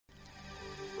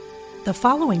The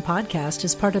following podcast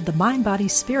is part of the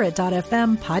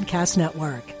MindBodySpirit.fm podcast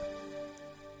network.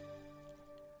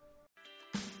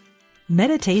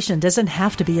 Meditation doesn't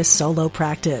have to be a solo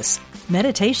practice.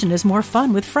 Meditation is more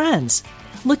fun with friends.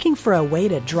 Looking for a way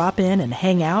to drop in and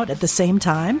hang out at the same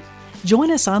time? Join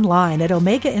us online at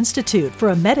Omega Institute for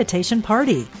a meditation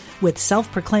party with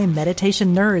self-proclaimed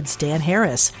meditation nerds Dan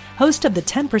Harris, host of the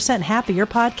 10% Happier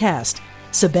podcast,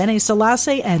 Sebene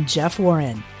Selassie, and Jeff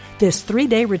Warren. This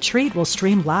 3-day retreat will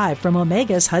stream live from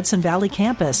Omega's Hudson Valley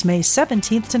campus May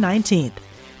 17th to 19th.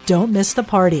 Don't miss the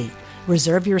party.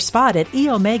 Reserve your spot at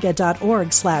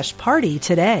eomega.org/party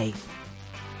today.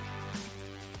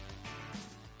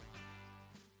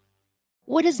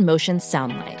 What does motion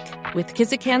sound like? With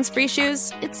Kizik hands-free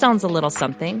shoes, it sounds a little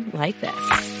something like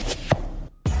this.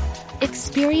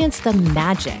 Experience the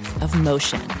magic of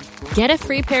motion. Get a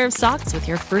free pair of socks with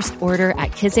your first order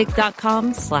at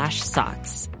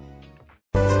kizik.com/socks.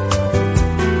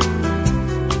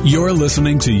 You're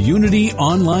listening to Unity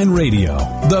Online Radio,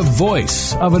 the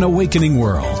voice of an awakening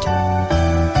world.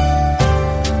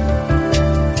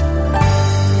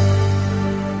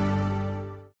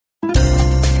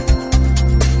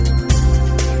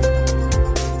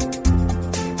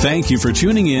 Thank you for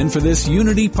tuning in for this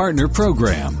Unity Partner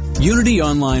Program. Unity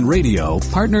Online Radio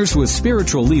partners with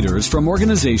spiritual leaders from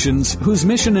organizations whose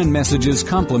mission and messages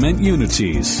complement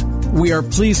Unity's. We are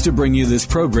pleased to bring you this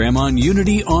program on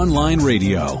Unity Online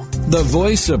Radio, the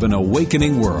voice of an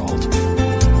awakening world.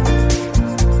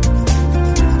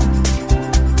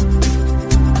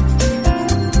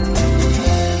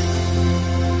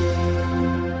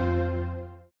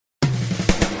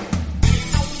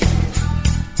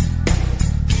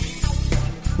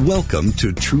 Welcome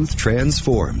to Truth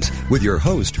Transforms with your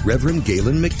host, Reverend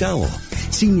Galen McDowell,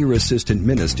 Senior Assistant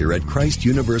Minister at Christ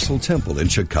Universal Temple in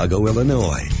Chicago,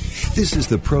 Illinois. This is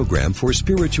the program for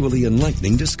spiritually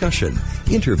enlightening discussion,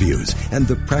 interviews, and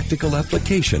the practical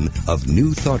application of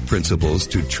new thought principles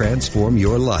to transform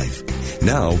your life.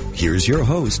 Now, here's your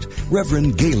host,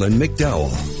 Reverend Galen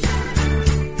McDowell.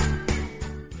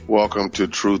 Welcome to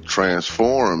Truth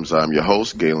Transforms. I'm your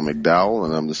host, Galen McDowell,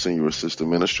 and I'm the Senior Assistant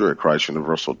Minister at Christ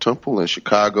Universal Temple in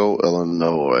Chicago,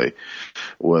 Illinois,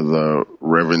 where the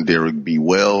Reverend Derek B.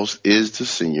 Wells is the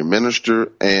Senior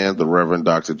Minister and the Reverend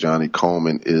Dr. Johnny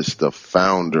Coleman is the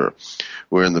founder.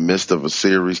 We're in the midst of a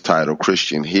series titled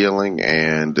Christian Healing,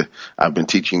 and I've been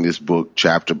teaching this book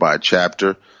chapter by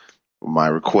chapter. My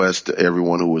request to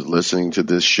everyone who is listening to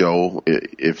this show,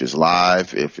 if it's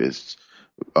live, if it's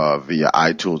via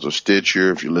iTunes or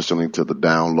Stitcher, if you're listening to the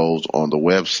downloads on the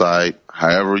website,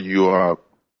 however you are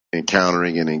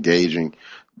encountering and engaging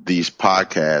these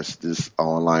podcasts, this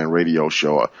online radio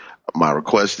show, my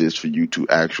request is for you to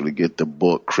actually get the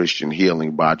book Christian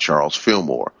Healing by Charles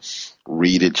Fillmore.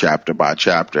 Read it chapter by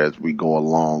chapter as we go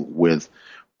along with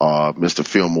Mr.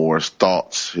 Fillmore's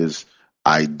thoughts, his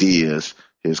ideas,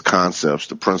 his concepts,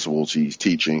 the principles he's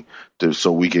teaching,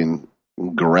 so we can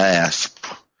grasp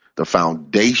the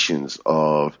foundations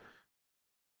of,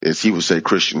 as he would say,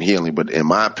 Christian healing. But in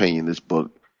my opinion, this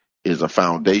book is a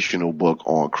foundational book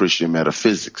on Christian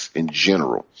metaphysics in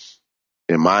general.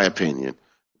 In my opinion,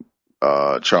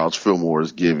 Charles Fillmore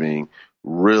is giving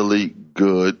really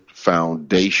good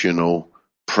foundational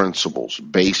principles,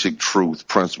 basic truth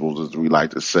principles, as we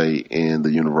like to say in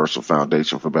the Universal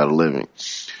Foundation for Better Living,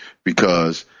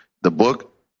 because the book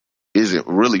isn't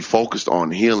really focused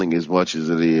on healing as much as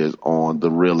it is on the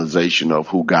realization of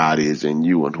who God is in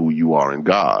you and who you are in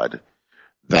God.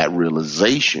 That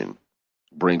realization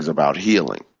brings about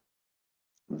healing.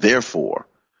 Therefore,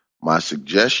 my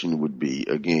suggestion would be,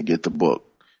 again, get the book.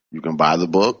 You can buy the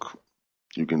book.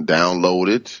 You can download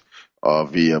it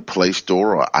via Play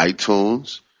Store or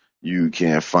iTunes. You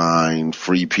can find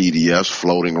free PDFs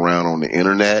floating around on the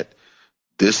internet.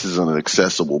 This is an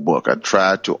accessible book. I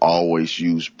try to always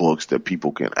use books that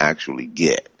people can actually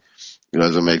get. It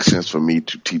doesn't make sense for me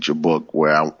to teach a book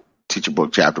where I teach a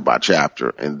book chapter by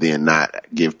chapter and then not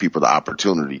give people the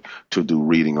opportunity to do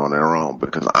reading on their own,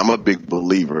 because I'm a big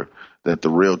believer that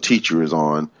the real teacher is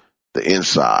on the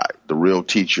inside. The real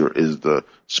teacher is the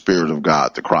Spirit of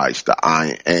God, the Christ, the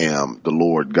I am, the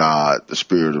Lord God, the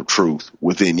Spirit of truth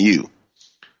within you,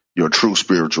 your true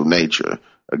spiritual nature.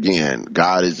 Again,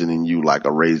 God isn't in you like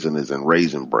a raisin is in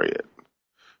raisin bread.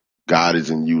 God is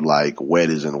in you like wet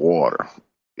is in water.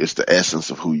 It's the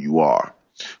essence of who you are.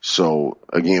 So,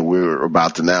 again, we're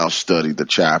about to now study the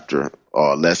chapter,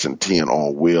 lesson 10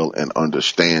 on will and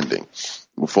understanding.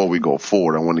 Before we go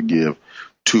forward, I want to give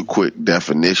two quick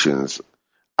definitions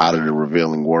out of the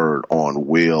Revealing Word on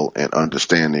will and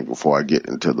understanding before I get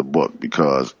into the book,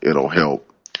 because it'll help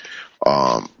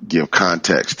give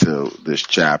context to this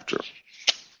chapter.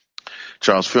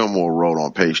 Charles Fillmore wrote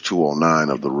on page 209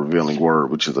 of the Revealing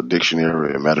Word, which is a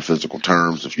dictionary of metaphysical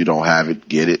terms. If you don't have it,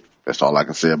 get it. That's all I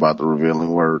can say about the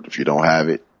Revealing Word. If you don't have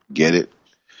it, get it.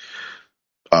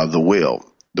 The will.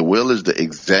 The will is the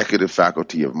executive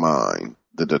faculty of mind,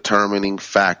 the determining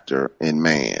factor in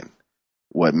man.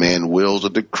 What man wills or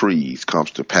decrees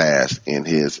comes to pass in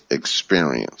his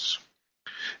experience.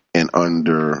 And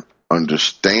under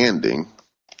understanding,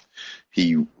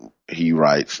 he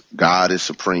writes, God is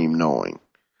supreme knowing.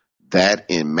 That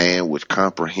in man which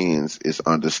comprehends is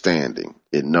understanding.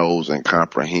 It knows and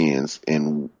comprehends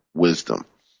in wisdom.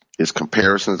 Its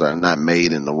comparisons are not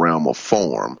made in the realm of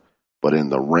form, but in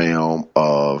the realm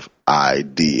of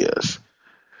ideas.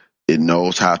 It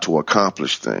knows how to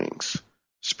accomplish things.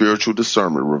 Spiritual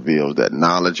discernment reveals that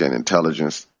knowledge and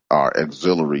intelligence are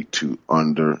auxiliary to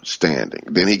understanding.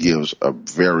 Then he gives a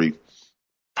very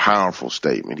powerful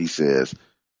statement. He says,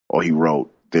 or he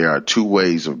wrote, there are two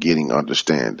ways of getting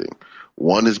understanding.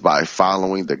 One is by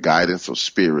following the guidance of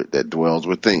spirit that dwells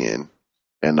within,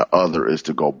 and the other is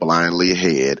to go blindly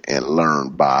ahead and learn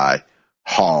by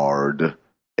hard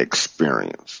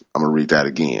experience. I'm going to read that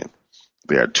again.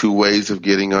 There are two ways of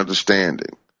getting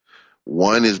understanding.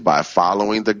 One is by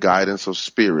following the guidance of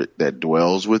spirit that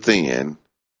dwells within,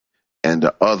 and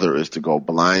the other is to go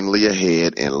blindly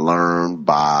ahead and learn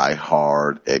by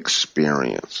hard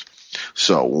experience.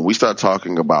 So when we start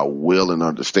talking about will and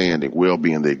understanding, will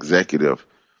being the executive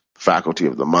faculty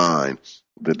of the mind,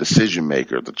 the decision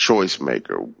maker, the choice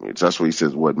maker, that's what he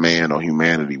says, what man or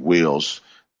humanity wills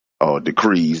or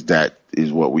decrees, that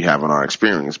is what we have in our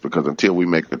experience. Because until we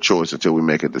make a choice, until we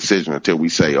make a decision, until we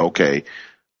say, okay,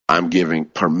 I'm giving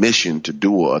permission to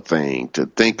do a thing, to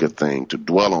think a thing, to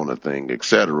dwell on a thing,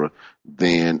 etc.,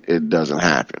 then it doesn't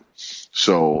happen.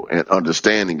 So, and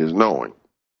understanding is knowing.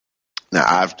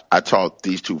 Now, I taught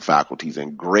these two faculties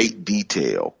in great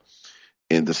detail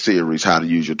in the series, How to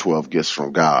Use Your 12 Gifts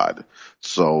from God.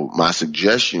 So my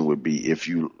suggestion would be, if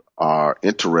you are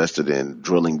interested in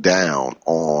drilling down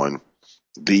on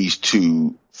these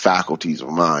two faculties of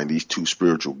mind, these two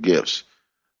spiritual gifts,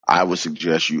 I would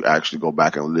suggest you actually go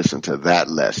back and listen to that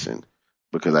lesson,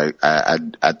 because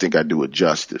I think I do it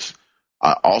justice.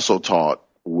 I also taught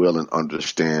will and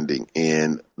understanding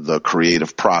in the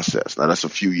creative process. Now, that's a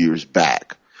few years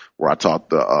back, where I taught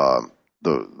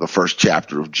the first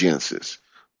chapter of Genesis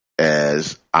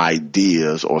as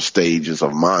ideas or stages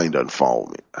of mind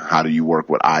unfoldment. How do you work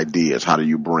with ideas? How do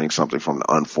you bring something from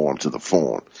the unformed to the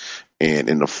form? And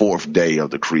in the fourth day of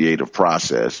the creative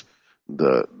process,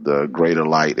 the greater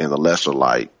light and the lesser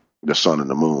light, the sun and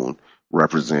the moon,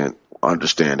 represent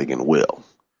understanding and will.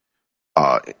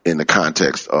 In the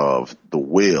context of the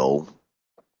will,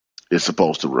 is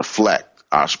supposed to reflect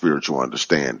our spiritual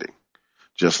understanding.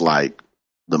 Just like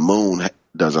the moon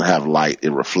doesn't have light,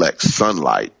 it reflects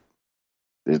sunlight.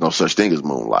 There's no such thing as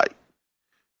moonlight.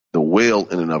 The will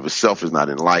in and of itself is not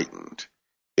enlightened.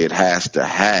 It has to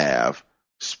have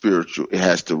it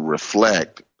has to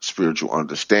reflect spiritual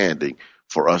understanding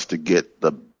for us to get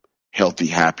the healthy,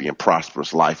 happy, and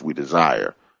prosperous life we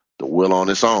desire. The will on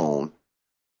its own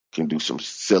can do some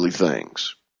silly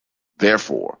things.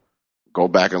 Therefore, go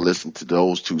back and listen to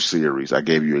those two series. I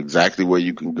gave you exactly where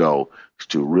you can go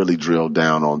to really drill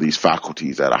down on these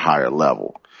faculties at a higher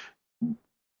level.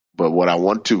 But what I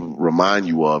want to remind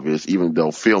you of is, even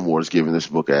though Fillmore is giving this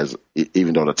book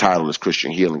even though the title is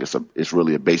Christian Healing, it's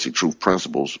really a basic truth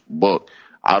principles book.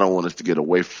 I don't want us to get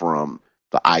away from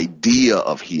the idea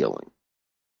of healing.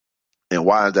 And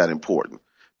why is that important?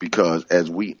 Because as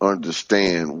we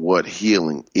understand what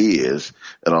healing is,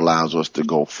 it allows us to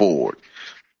go forward.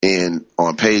 And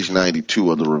on page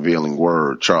 92 of the Revealing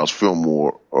Word, Charles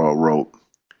Fillmore wrote,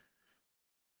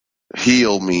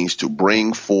 heal means to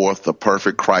bring forth the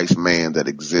perfect Christ man that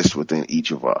exists within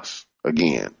each of us.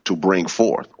 Again, to bring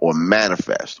forth or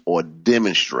manifest or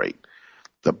demonstrate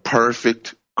the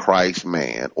perfect Christ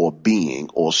man or being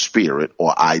or spirit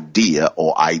or idea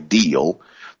or ideal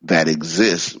that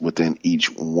exists within each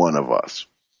one of us.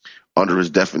 Under his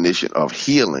definition of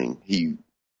healing, he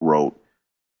wrote,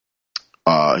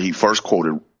 he first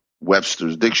quoted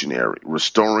Webster's dictionary,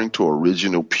 restoring to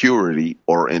original purity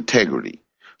or integrity.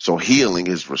 So healing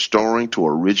is restoring to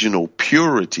original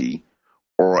purity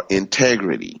or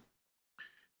integrity.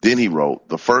 Then he wrote,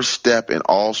 the first step in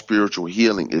all spiritual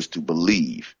healing is to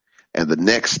believe. And the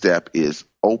next step is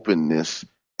openness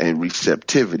and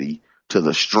receptivity to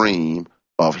the stream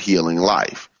of healing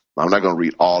life. Now, I'm not going to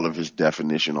read all of his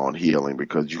definition on healing,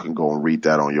 because you can go and read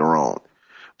that on your own.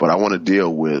 But I want to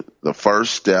deal with the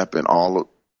first step in all of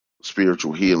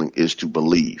spiritual healing is to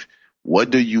believe. What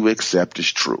do you accept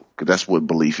as true? Because that's what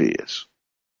belief is.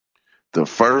 The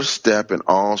first step in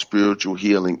all spiritual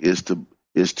healing is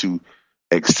to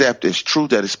accept as true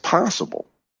that it's possible.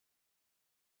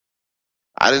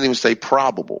 I didn't even say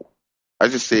probable. I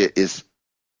just said it's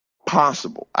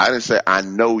possible. I didn't say I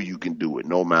know you can do it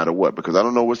no matter what, because I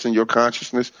don't know what's in your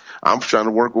consciousness. I'm trying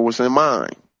to work with what's in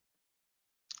mine.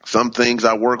 Some things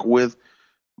I work with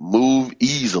move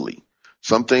easily.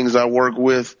 Some things I work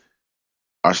with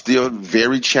are still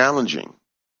very challenging.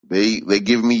 They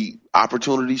give me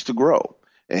opportunities to grow.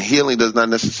 And healing does not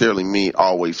necessarily mean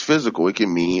always physical. It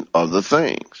can mean other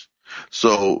things.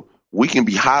 So we can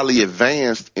be highly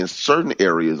advanced in certain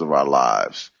areas of our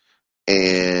lives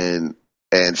and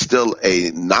still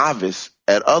a novice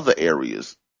at other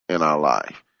areas in our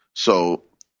life. So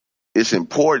it's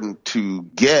important to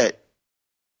get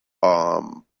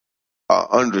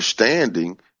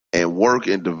understanding and work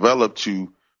and develop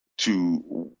to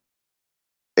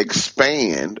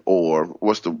expand, or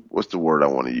what's the word I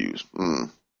want to use?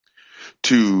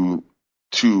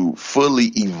 To fully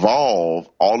evolve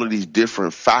all of these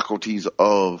different faculties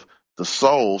of the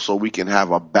soul, so we can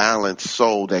have a balanced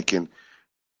soul that can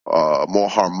more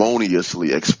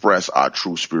harmoniously express our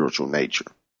true spiritual nature.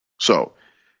 So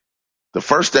the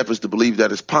first step is to believe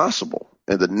that it's possible.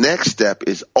 And the next step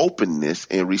is openness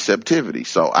and receptivity.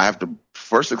 So I have to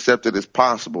first accept that it's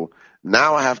possible.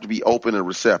 Now I have to be open and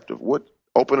receptive. What?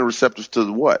 Open and receptive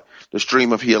to what? The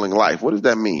stream of healing life. What does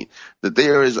that mean? That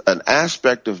there is an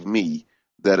aspect of me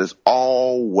that is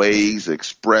always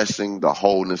expressing the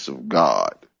wholeness of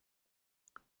God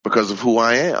because of who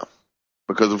I am,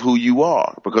 because of who you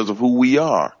are, because of who we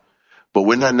are. But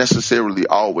we're not necessarily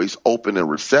always open and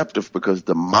receptive because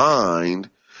the mind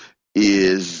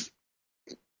is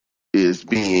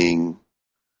being,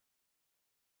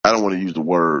 I don't want to use the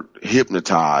word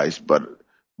hypnotized, but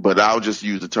I'll just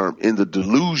use the term, in the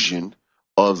delusion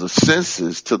of the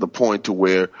senses, to the point to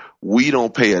where we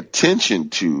don't pay attention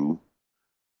to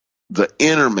the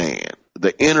inner man,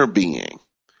 the inner being.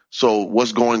 So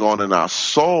what's going on in our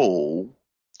soul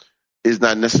is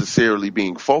not necessarily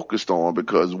being focused on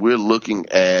because we're looking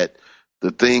at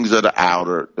the things of the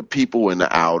outer, the people in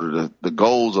the outer, the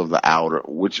goals of the outer,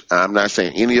 which I'm not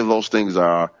saying any of those things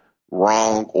are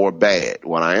wrong or bad.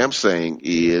 What I am saying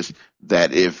is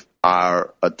that if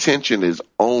our attention is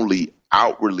only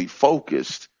outwardly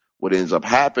focused, what ends up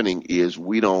happening is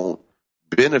we don't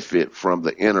benefit from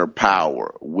the inner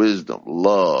power, wisdom,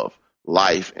 love,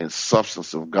 life, and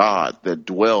substance of God that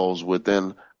dwells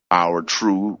within our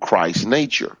true Christ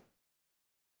nature.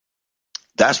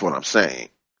 That's what I'm saying.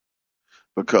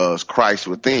 Because Christ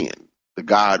within, the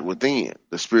God within,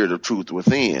 the Spirit of truth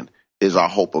within is our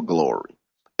hope of glory.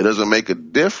 It doesn't make a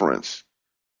difference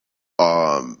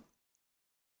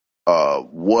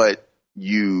what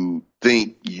you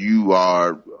think you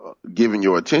are giving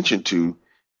your attention to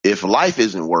if life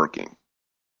isn't working.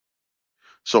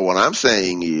 So what I'm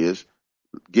saying is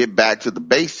get back to the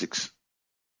basics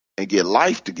and get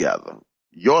life together,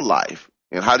 your life.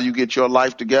 And how do you get your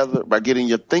life together? By getting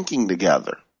your thinking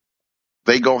together.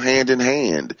 They go hand in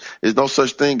hand. There's no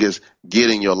such thing as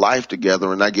getting your life together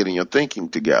and not getting your thinking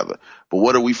together. But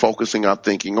what are we focusing our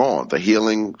thinking on? The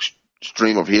healing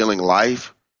stream of healing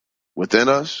life within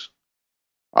us?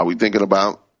 Are we thinking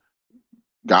about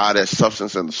God as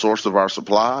substance and the source of our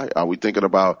supply? Are we thinking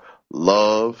about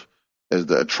love as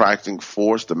the attracting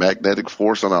force, the magnetic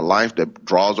force in our life that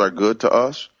draws our good to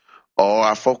us? Or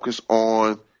our focus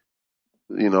on,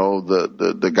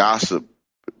 the gossip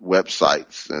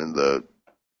websites and the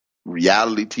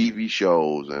reality TV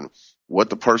shows and what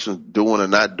the person's doing or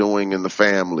not doing in the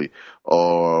family,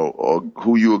 or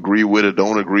who you agree with or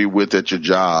don't agree with at your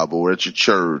job or at your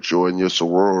church or in your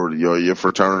sorority or your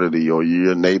fraternity or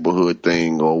your neighborhood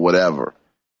thing or whatever,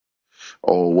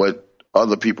 or what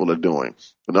other people are doing.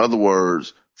 In other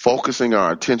words, focusing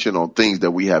our attention on things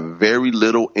that we have very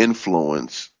little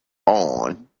influence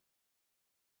on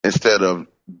instead of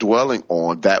dwelling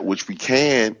on that which we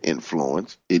can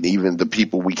influence, and even the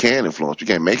people we can influence. We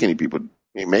can't make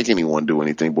anyone do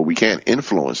anything, but we can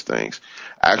influence things.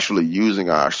 Actually using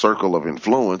our circle of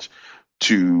influence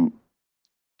to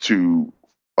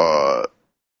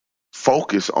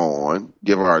focus on,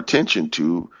 give our attention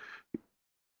to,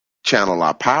 channel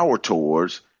our power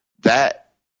towards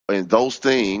that and those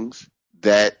things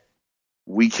that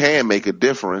we can make a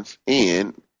difference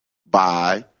in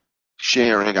by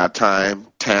sharing our time,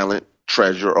 talent,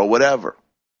 treasure, or whatever.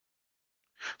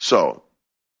 So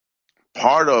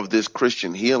part of this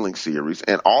Christian healing series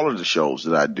and all of the shows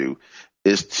that I do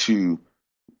is to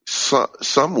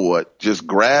somewhat just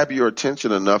grab your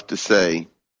attention enough to say,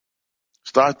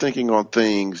 Start thinking on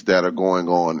things that are going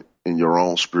on in your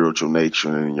own spiritual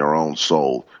nature and in your own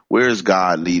soul. Where is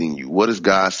God leading you? What is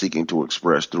God seeking to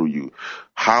express through you?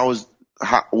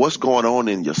 What's going on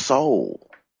in your soul?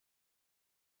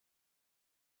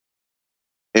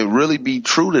 And really be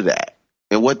true to that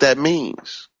and what that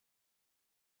means.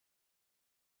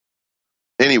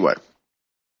 Anyway,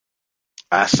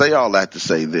 I say all that to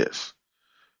say this.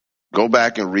 Go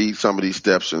back and read some of these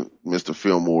steps in Mr.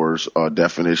 Fillmore's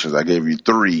definitions. I gave you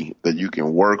 3 that you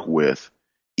can work with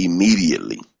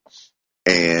immediately.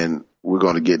 And we're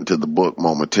going to get into the book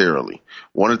momentarily.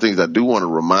 One of the things I do want to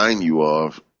remind you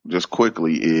of just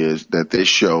quickly is that this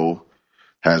show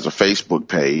has a Facebook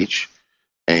page,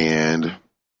 and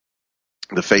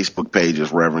the Facebook page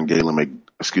is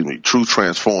Truth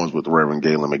Transforms with Reverend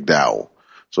Galen McDowell.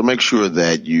 So make sure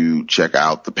that you check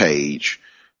out the page,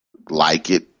 like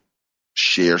it,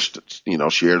 share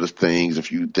the things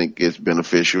if you think it's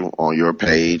beneficial on your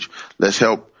page. Let's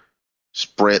help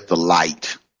spread the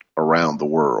light around the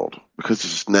world because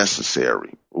it's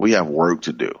necessary. We have work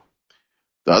to do.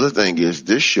 The other thing is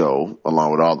this show,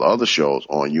 along with all the other shows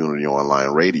on Unity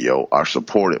Online Radio, are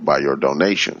supported by your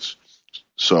donations.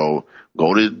 So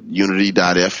go to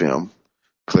unity.fm,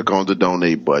 click on the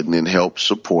donate button, and help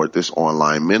support this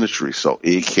online ministry so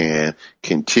it can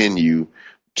continue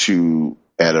to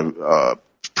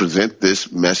present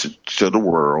this message to the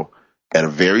world at a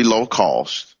very low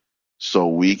cost, so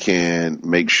we can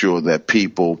make sure that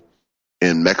people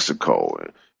in Mexico,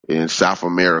 in South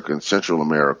America, in Central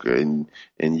America, in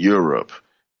Europe,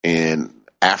 in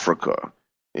Africa,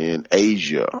 in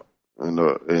Asia, in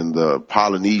the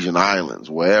Polynesian Islands,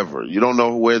 wherever, you don't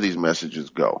know where these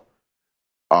messages go,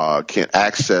 can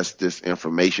access this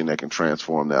information that can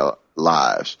transform their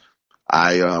lives.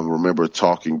 I remember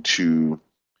talking to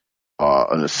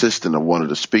an assistant of one of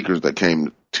the speakers that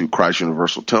came to Christ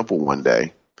Universal Temple one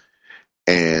day,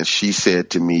 and she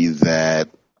said to me that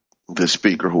the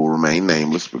speaker, who will remain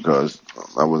nameless because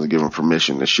I wasn't given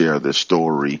permission to share this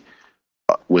story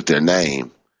with their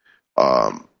name,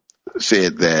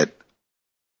 said that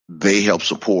they help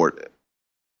support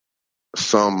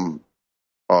some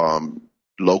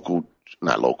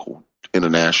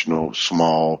international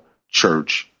small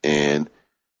church in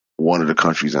one of the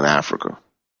countries in Africa.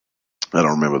 I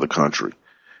don't remember the country.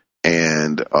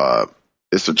 And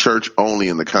it's a church only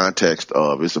in the context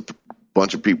of it's a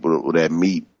bunch of people that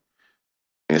meet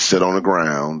and sit on the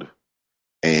ground,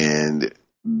 and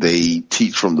they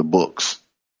teach from the books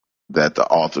that the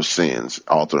author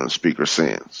and speaker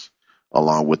sends,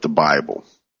 along with the Bible,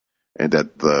 and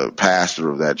that the pastor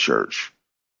of that church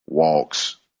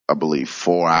walks, I believe,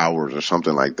 4 hours or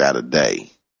something like that a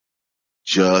day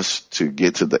just to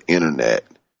get to the internet,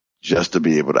 just to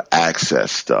be able to access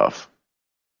stuff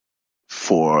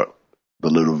for the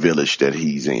little village that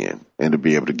he's in, and to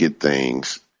be able to get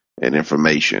things and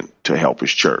information to help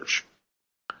his church.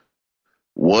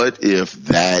 What if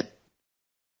that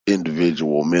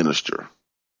individual minister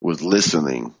was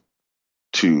listening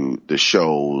to the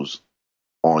shows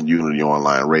on Unity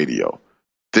Online Radio?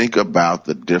 Think about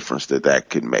the difference that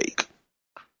could make.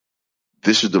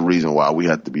 This is the reason why we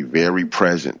have to be very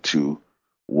present to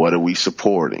what are we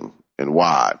supporting and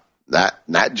why.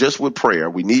 Not just with prayer.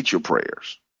 We need your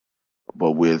prayers,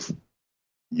 but with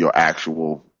your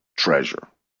actual treasure.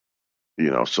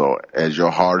 So as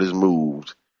your heart is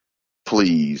moved,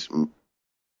 please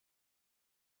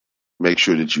make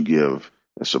sure that you give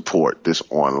and support this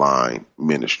online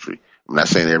ministry. I'm not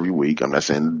saying every week. I'm not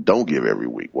saying don't give every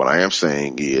week. What I am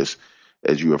saying is,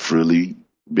 as you have freely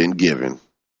been given,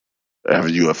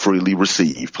 as you have freely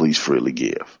received, please freely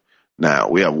give. Now,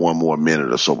 we have one more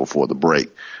minute or so before the break.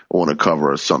 I want to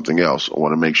cover something else. I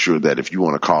want to make sure that if you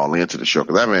want to call into the show,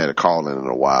 because I haven't had a call in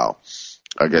a while,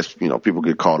 I guess, people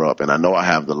get caught up. And I know I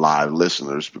have the live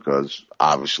listeners because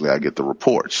obviously I get the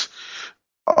reports.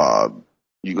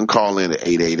 You can call in at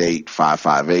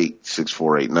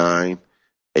 888-558-6489,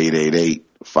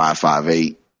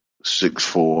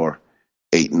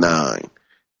 888-558-6489.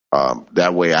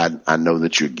 That way I know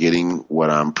that you're getting what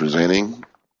I'm presenting.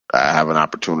 I have an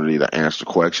opportunity to answer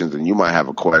questions, and you might have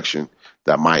a question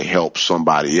that might help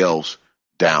somebody else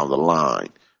down the line.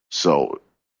 So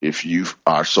if you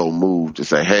are so moved to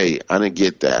say, hey, I didn't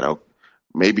get that,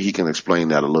 maybe he can explain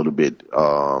that a little bit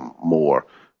more,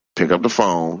 pick up the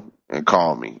phone and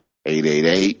call me,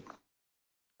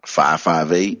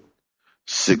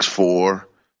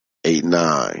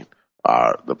 888-558-6489.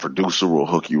 The producer will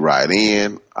hook you right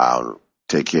in. I'll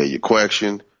take care of your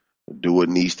question, do what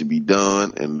needs to be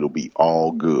done, and it'll be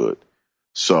all good.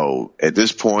 So at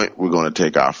this point, we're going to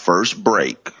take our first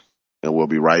break, and we'll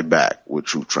be right back with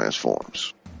Truth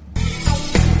Transforms.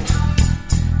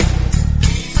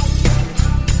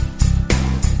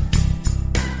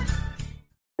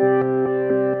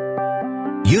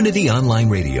 Unity Online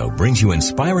Radio brings you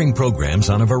inspiring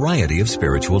programs on a variety of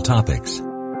spiritual topics.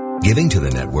 Giving to the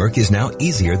network is now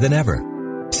easier than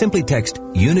ever. Simply text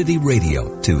Unity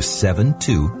Radio to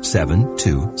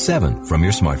 72727 from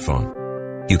your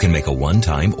smartphone. You can make a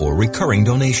one-time or recurring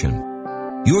donation.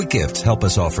 Your gifts help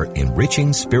us offer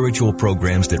enriching spiritual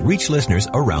programs that reach listeners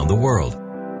around the world.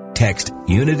 Text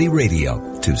Unity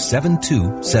Radio to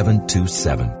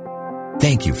 72727.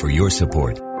 Thank you for your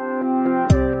support.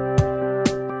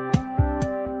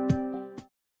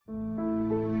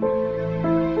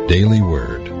 Daily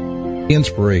Word,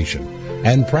 inspiration,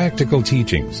 and practical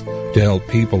teachings to help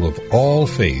people of all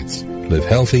faiths live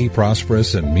healthy,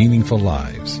 prosperous, and meaningful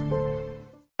lives.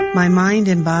 My mind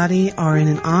and body are in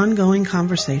an ongoing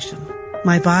conversation.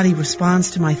 My body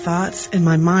responds to my thoughts, and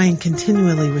my mind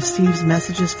continually receives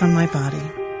messages from my body,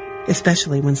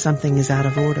 especially when something is out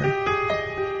of order.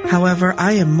 However,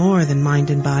 I am more than mind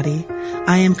and body.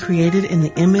 I am created in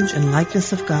the image and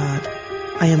likeness of God.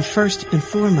 I am first and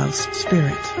foremost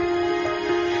spirit.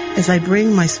 As I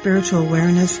bring my spiritual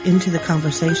awareness into the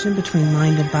conversation between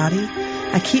mind and body,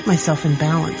 I keep myself in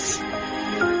balance.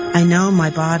 I know my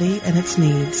body and its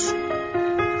needs.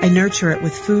 I nurture it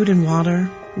with food and water,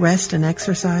 rest and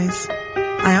exercise.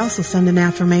 I also send an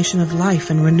affirmation of life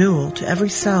and renewal to every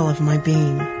cell of my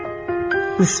being.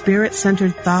 With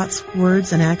spirit-centered thoughts,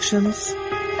 words, and actions,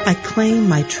 I claim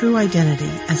my true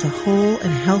identity as a whole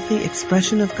and healthy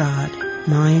expression of God,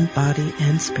 mind, body,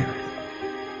 and spirit.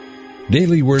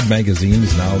 Daily Word magazine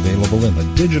is now available in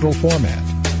a digital format.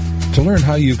 To learn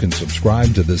how you can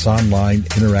subscribe to this online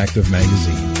interactive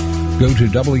magazine, go to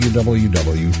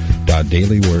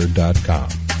www.dailyword.com.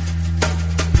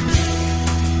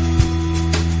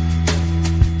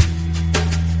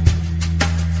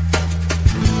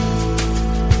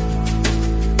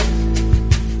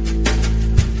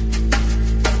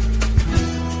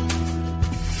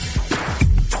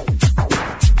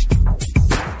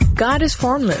 God is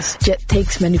formless, yet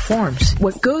takes many forms.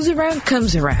 What goes around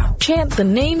comes around. Chant the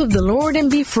name of the Lord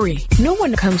and be free. No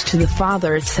one comes to the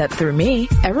Father except through me.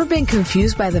 Ever been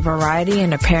confused by the variety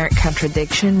and apparent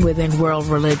contradiction within world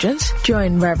religions?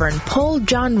 Join Reverend Paul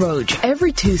John Roach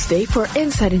every Tuesday for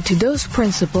insight into those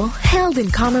principles held in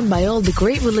common by all the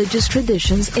great religious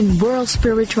traditions in world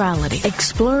spirituality,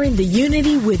 exploring the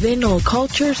unity within all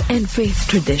cultures and faith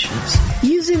traditions.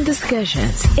 Using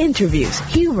discussions, interviews,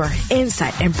 humor,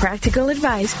 insight, and practical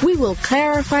advice, we will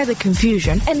clarify the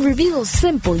confusion and reveal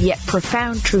simple yet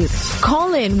profound truths.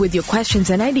 Call in with your questions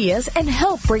and ideas and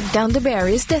help break down the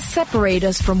barriers that separate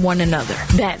us from one another.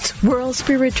 That's World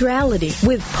Spirituality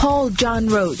with Paul John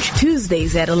Roach,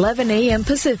 Tuesdays at 11 a.m.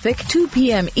 Pacific, 2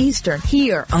 p.m. Eastern,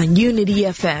 here on Unity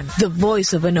FM, the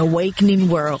voice of an awakening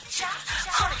world.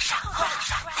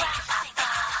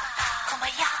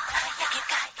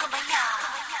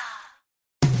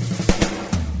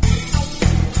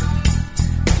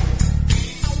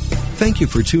 Thank you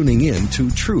for tuning in to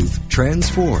Truth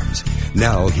Transforms.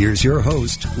 Now, here's your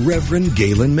host, Reverend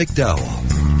Galen McDowell.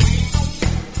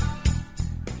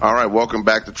 All right, welcome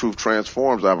back to Truth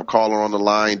Transforms. I have a caller on the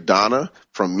line, Donna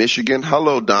from Michigan.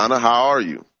 Hello, Donna. How are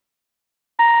you?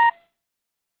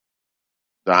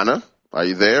 Donna, are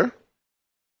you there?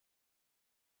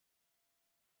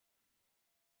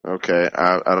 Okay,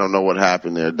 I don't know what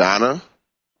happened there. Donna?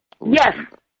 Yes,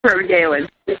 Reverend Galen.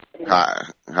 Hi,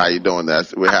 how you doing?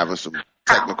 We're having some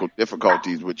technical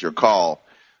difficulties with your call.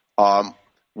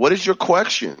 What is your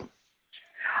question?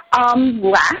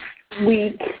 Last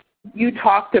week you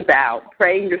talked about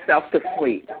praying yourself to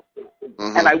sleep,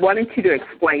 and I wanted you to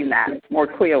explain that more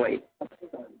clearly.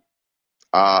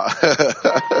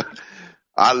 I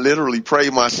literally pray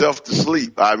myself to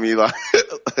sleep. I mean, I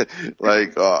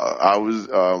was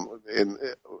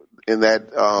in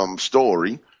that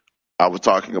story. I was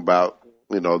talking about,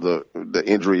 the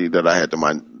injury that I had to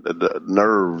the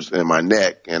nerves in my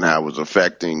neck and how it was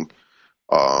affecting,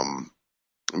 my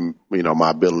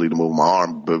ability to move my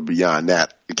arm. But beyond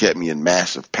that, it kept me in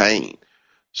massive pain.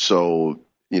 So,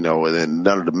 and then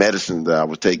none of the medicine that I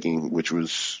was taking, which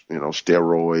was,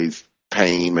 steroids,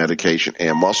 pain medication,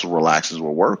 and muscle relaxers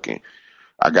were working.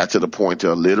 I got to the point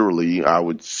where literally I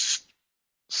would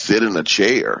sit in a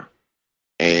chair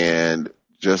and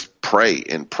just pray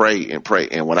and pray and pray.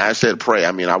 And when I said pray,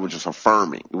 I mean, I was just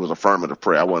affirming. It was affirmative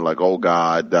prayer. I wasn't like, oh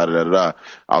God, da da da da.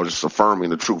 I was just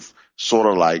affirming the truth, sort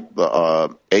of like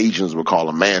the Asians would call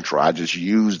a mantra. I just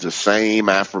used the same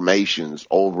affirmations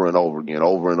over and over again,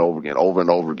 over and over again, over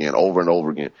and over again, over and over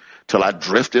again, till I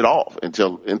drifted off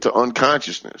into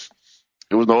unconsciousness.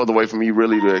 There was no other way for me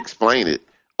really to explain it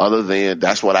other than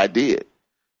that's what I did.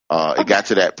 It got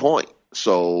to that point.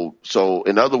 So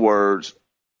in other words,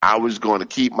 I was going to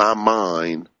keep my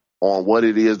mind on what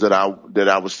it is that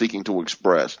I was seeking to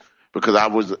express, because I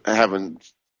was having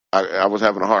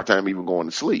a hard time even going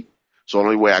to sleep. So the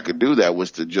only way I could do that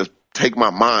was to just take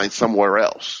my mind somewhere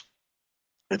else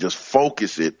and just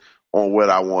focus it on what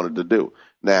I wanted to do.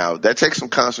 Now, that takes some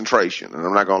concentration, and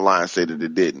I'm not going to lie and say that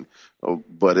it didn't.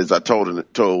 But as I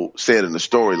said in the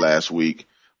story last week,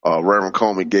 Reverend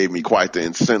Coleman gave me quite the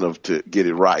incentive to get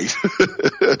it right.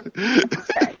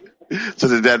 Okay. So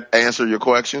did that answer your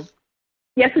question?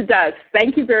 Yes, it does.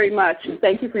 Thank you very much, and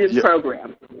thank you for your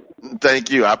program.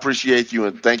 Thank you. I appreciate you,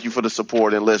 and thank you for the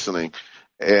support and listening.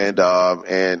 And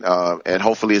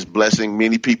hopefully it's blessing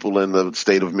many people in the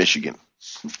state of Michigan.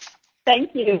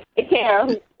 Thank you. Take care. All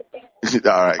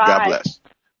right. Bye. God bless.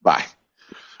 Bye.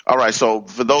 All right. So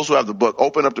for those who have the book,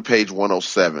 open up to page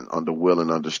 107 under Will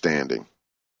and Understanding.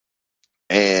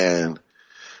 And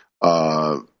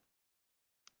in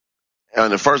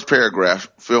the first paragraph,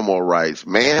 Fillmore writes,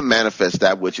 man manifests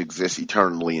that which exists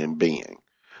eternally in being.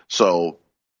 So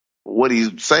what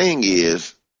he's saying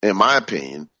is, in my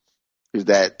opinion, is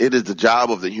that it is the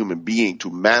job of the human being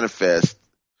to manifest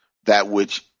that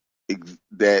which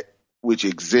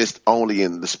exists only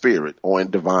in the spirit or in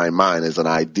divine mind as an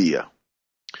idea.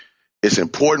 It's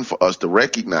important for us to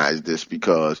recognize this,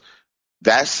 because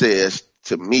that says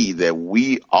to me that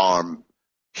we are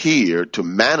here to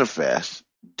manifest,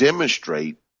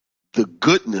 demonstrate the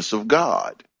goodness of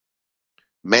God.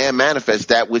 Man manifests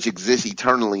that which exists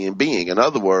eternally in being. In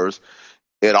other words,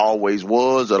 it always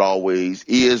was, it always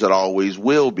is, it always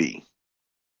will be.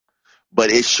 But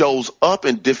it shows up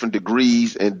in different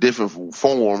degrees and different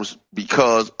forms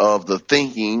because of the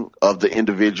thinking of the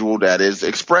individual that is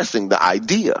expressing the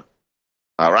idea.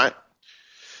 All right?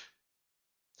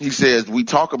 He says, we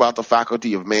talk about the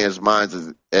faculty of man's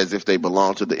minds as if they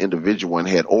belong to the individual and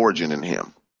had origin in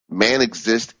him. Man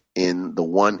exists in the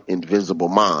one invisible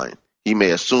mind. He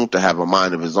may assume to have a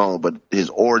mind of his own, but his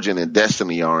origin and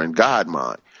destiny are in God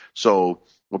mind. So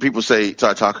when people start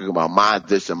talking about my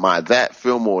this and my that,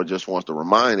 Fillmore just wants to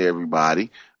remind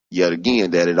everybody, yet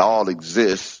again, that it all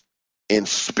exists in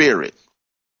spirit.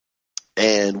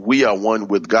 And we are one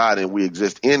with God, and we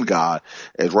exist in God.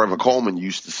 As Reverend Coleman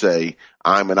used to say,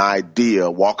 I'm an idea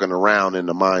walking around in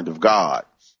the mind of God.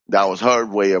 That was her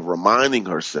way of reminding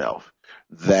herself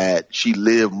that she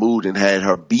lived, moved, and had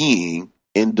her being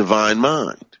in divine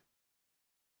mind.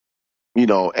 You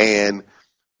know, and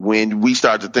when we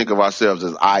start to think of ourselves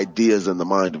as ideas in the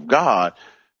mind of God,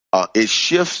 it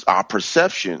shifts our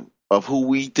perception of who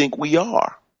we think we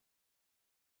are.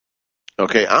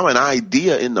 Okay, I'm an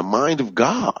idea in the mind of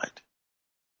God.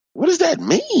 What does that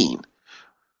mean?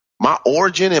 My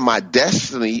origin and my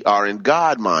destiny are in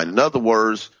God mind. In other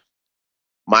words,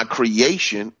 my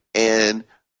creation and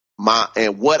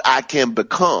what I can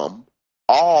become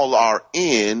all are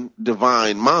in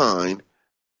divine mind.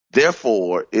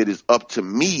 Therefore, it is up to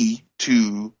me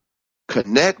to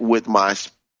connect with my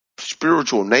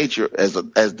spiritual nature as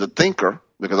the thinker,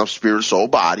 because I'm spirit, soul,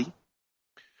 body.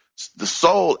 The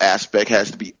soul aspect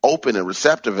has to be open and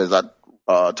receptive, as I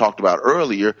talked about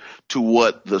earlier, to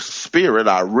what the spirit,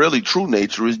 our really true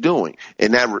nature, is doing.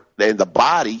 And the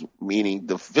body, meaning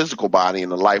the physical body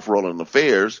and the life, role, and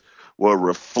affairs, will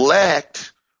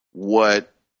reflect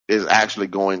what is actually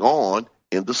going on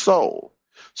in the soul.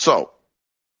 So,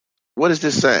 what is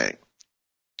this saying?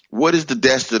 What is the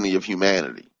destiny of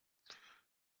humanity?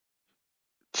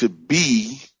 To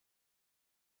be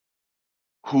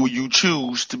who you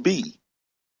choose to be.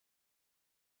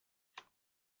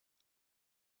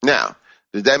 Now,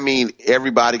 does that mean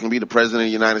everybody can be the president of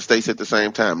the United States at the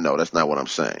same time? No, that's not what I'm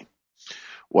saying.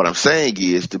 What I'm saying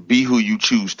is, to be who you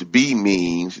choose to be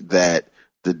means that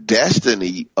the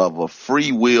destiny of a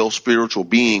free will spiritual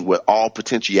being with all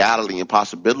potentiality and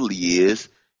possibility is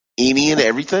any and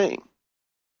everything.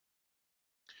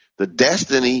 The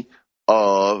destiny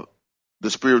of the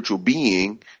spiritual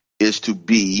being is to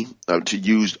be, to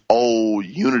use old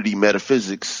unity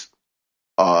metaphysics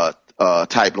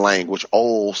type language,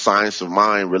 old science of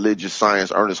mind, religious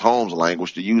science, Ernest Holmes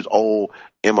language, to use old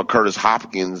Emma Curtis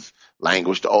Hopkins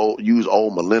language, to use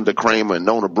old Melinda Kramer and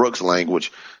Nona Brooks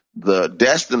language. The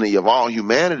destiny of all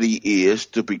humanity is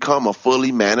to become a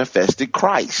fully manifested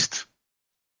Christ.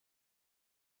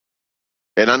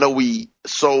 And I know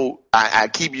I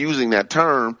keep using that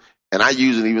term, and I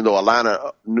use it even though a lot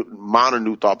of modern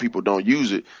New Thought people don't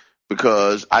use it,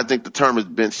 because I think the term has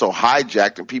been so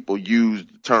hijacked, and people use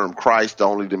the term Christ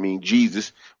only to mean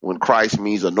Jesus, when Christ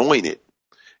means anointed.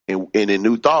 And in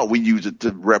New Thought, we use it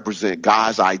to represent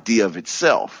God's idea of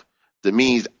itself. That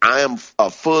means I am a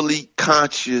fully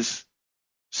conscious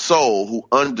soul who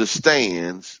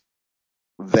understands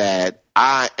that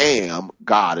I am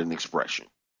God in expression.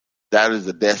 That is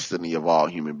the destiny of all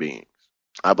human beings.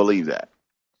 I believe that.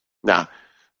 Now,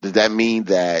 does that mean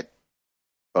that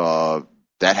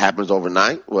that happens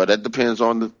overnight? Well, that depends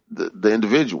on the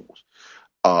individuals.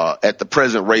 At the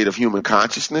present rate of human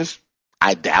consciousness,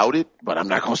 I doubt it, but I'm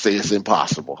not going to say it's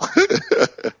impossible.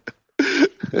 I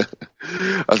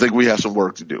think we have some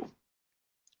work to do.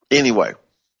 Anyway,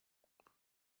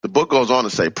 the book goes on to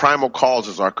say primal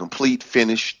causes are complete,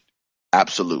 finished,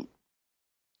 absolute.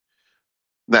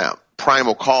 Now,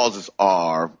 primal causes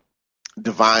are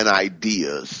divine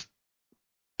ideas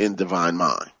in divine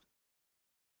mind.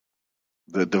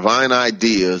 The divine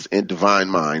ideas in divine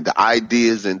mind, the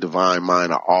ideas in divine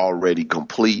mind are already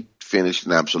complete, finished,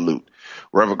 and absolute.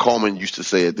 Reverend Coleman used to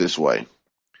say it this way.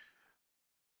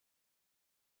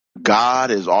 God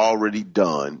has already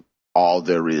done all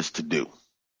there is to do.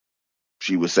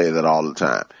 She would say that all the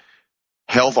time.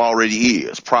 Health already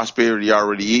is. Prosperity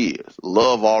already is.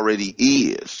 Love already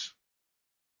is.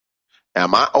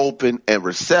 Am I open and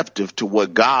receptive to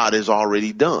what God has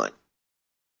already done?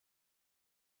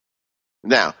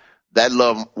 Now, that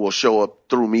love will show up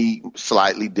through me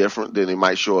slightly different than it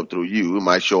might show up through you. It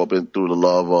might show up through the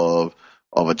love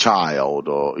of a child,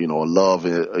 or, a love,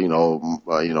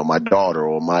 my daughter,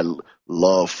 or my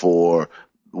love for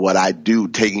what I do,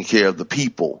 taking care of the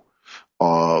people,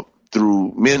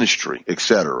 through ministry,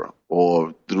 etc.,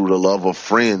 or through the love of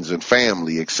friends and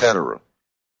family, etc.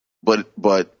 But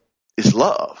it's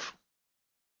love.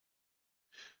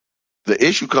 The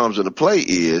issue comes into play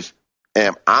is,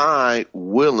 am I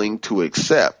willing to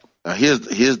accept? Now here's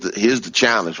the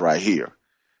challenge right here.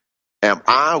 Am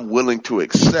I willing to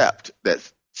accept that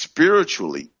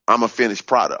spiritually I'm a finished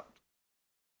product?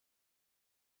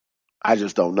 I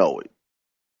just don't know it.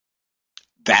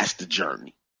 That's the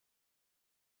journey.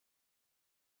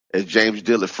 As James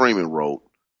Dillard Freeman wrote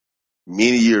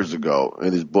many years ago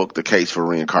in his book, The Case for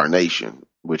Reincarnation,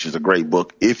 which is a great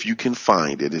book if you can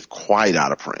find it. It's quite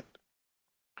out of print.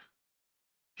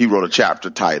 He wrote a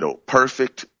chapter titled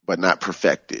Perfect but Not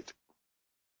Perfected.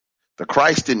 The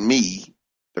Christ in me,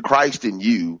 the Christ in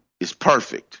you is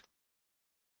perfect.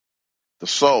 The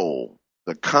soul,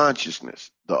 the consciousness,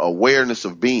 the awareness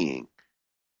of being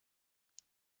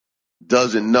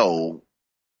doesn't know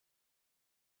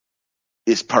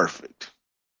it's perfect.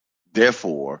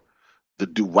 Therefore, the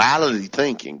duality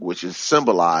thinking, which is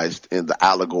symbolized in the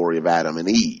allegory of Adam and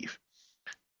Eve,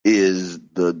 is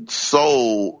the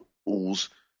soul's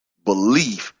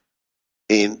belief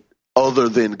in other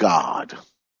than God.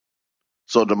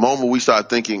 So the moment we start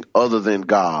thinking other than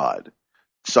God,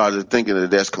 started thinking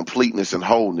that there's completeness and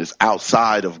wholeness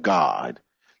outside of God,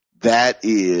 that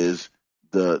is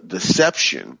the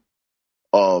deception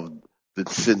of the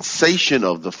sensation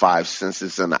of the five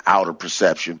senses and the outer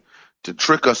perception to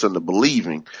trick us into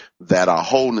believing that our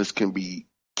wholeness can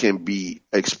be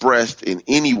expressed in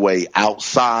any way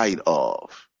outside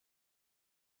of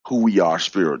who we are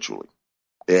spiritually.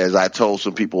 As I told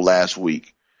some people last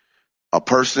week, a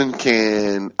person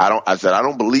can, I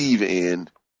don't believe in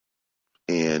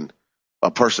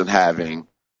a person having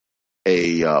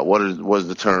a, what is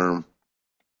the term?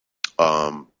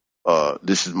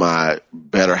 This is my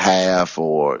better half,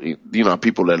 or,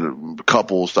 people that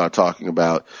couples start talking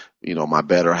about, my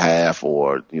better half,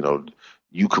 or,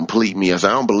 you complete me. I say,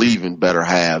 I don't believe in better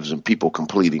halves and people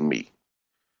completing me.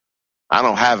 I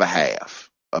don't have a half,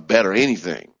 a better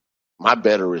anything. My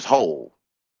better is whole,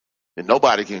 and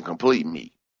nobody can complete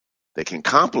me. They can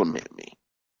complement me,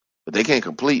 but they can't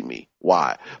complete me.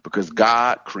 Why? Because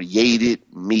God created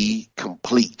me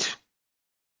complete.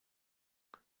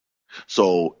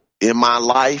 So in my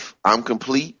life, I'm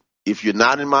complete. If you're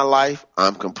not in my life,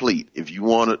 I'm complete. If you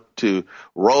want to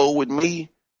roll with me,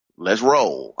 let's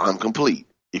roll. I'm complete.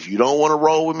 If you don't want to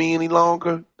roll with me any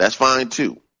longer, that's fine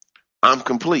too. I'm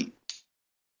complete.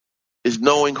 It's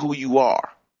knowing who you are.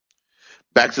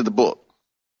 Back to the book.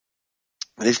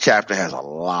 This chapter has a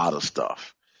lot of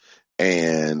stuff.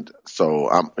 And so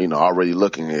I'm, already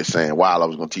looking at it saying, wow, I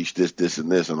was going to teach this, this,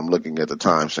 and this. And I'm looking at the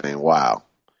time saying, wow.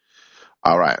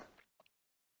 All right.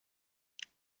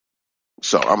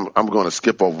 So I'm going to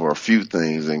skip over a few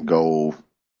things and go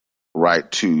right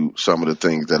to some of the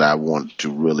things that I want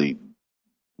to really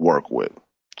work with.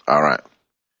 All right.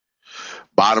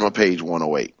 Bottom of page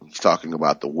 108. He's talking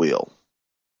about the will.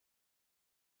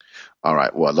 All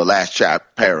right. Well, the last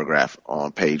paragraph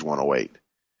on page 108.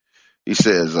 He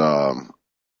says,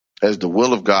 as the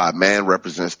will of God, man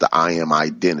represents the I am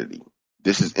identity.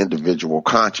 This is individual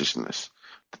consciousness,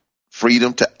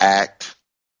 freedom to act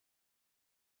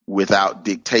without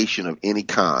dictation of any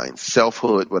kind,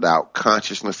 selfhood without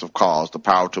consciousness of cause, the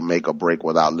power to make or break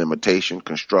without limitation,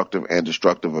 constructive and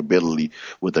destructive ability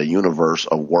with a universe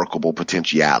of workable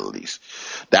potentialities.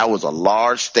 That was a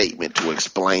large statement to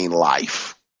explain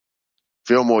life.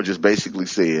 Fillmore just basically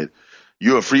said,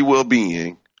 you're a free will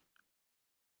being,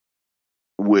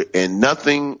 and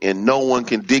nothing and no one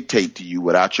can dictate to you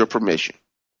without your permission,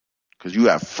 because you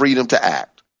have freedom to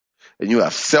act, and you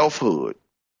have selfhood,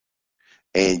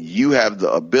 and you have the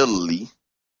ability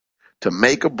to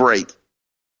make or break,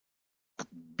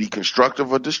 be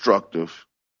constructive or destructive,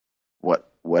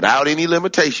 without any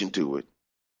limitation to it,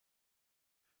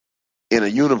 in a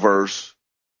universe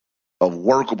of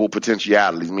workable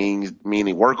potentialities,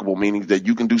 meaning workable, meaning that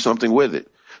you can do something with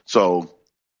it. So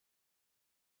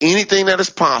anything that is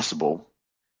possible,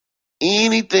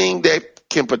 anything that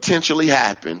can potentially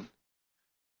happen,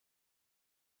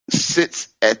 sits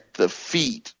at the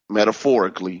feet,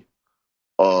 metaphorically,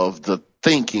 of the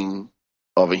thinking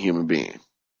of a human being.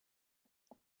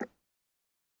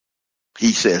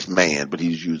 He says man, but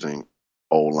he's using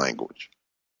old language.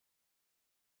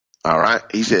 All right.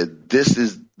 He said,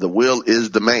 the will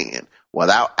is the man.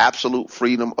 Without absolute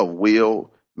freedom of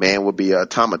will, man would be an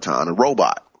automaton, a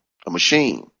robot, a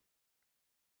machine.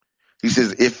 He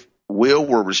says, if will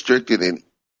were restricted in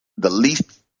the least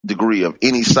degree of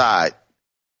any side,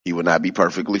 he would not be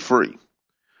perfectly free.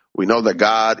 We know that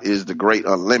God is the great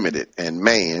unlimited, and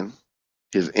man,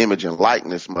 his image and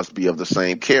likeness, must be of the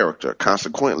same character.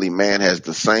 Consequently, man has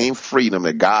the same freedom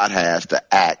that God has to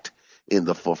act in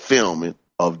the fulfillment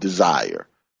of desire.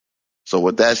 So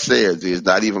what that says is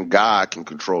not even God can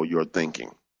control your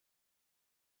thinking.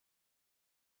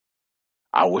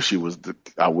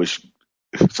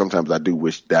 Sometimes I do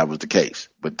wish that was the case,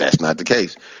 but that's not the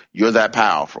case. You're that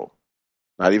powerful.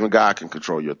 Not even God can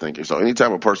control your thinking. So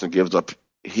anytime a person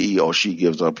he or she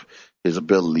gives up his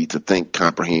ability to think,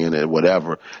 comprehend, and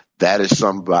whatever, that is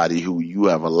somebody who you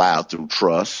have allowed through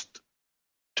trust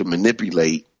to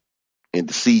manipulate and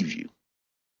deceive you.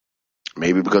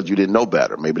 Maybe because you didn't know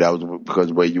better. Maybe that was because of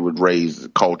the way you were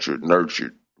raised, cultured,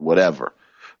 nurtured, whatever.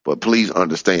 But please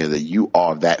understand that you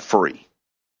are that free.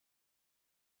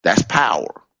 That's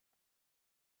power.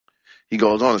 He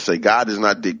goes on to say, God does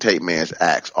not dictate man's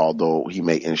acts, although he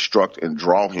may instruct and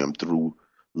draw him through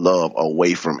love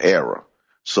away from error.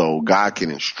 So God can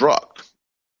instruct,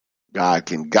 God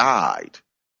can guide,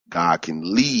 God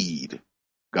can lead,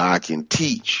 God can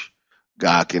teach,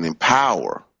 God can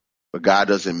empower, but God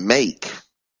doesn't make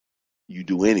you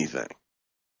do anything.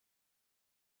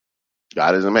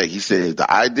 God doesn't make. He says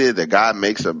the idea that God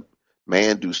makes a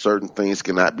man do certain things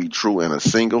cannot be true in a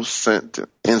single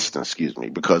instance,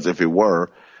 because if it were,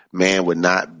 man would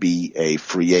not be a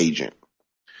free agent.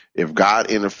 If God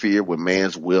interfered with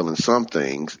man's will in some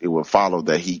things, it would follow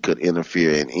that he could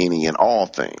interfere in any and all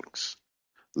things.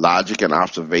 Logic and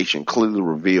observation clearly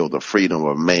reveal the freedom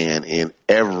of man in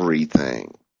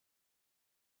everything.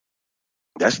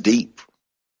 That's deep.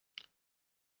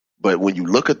 But when you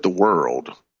look at the world,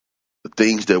 the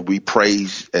things that we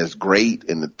praise as great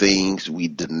and the things we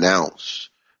denounce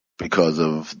because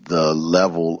of the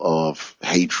level of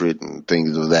hatred and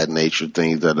things of that nature,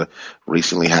 things that have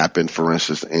recently happened, for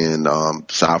instance, in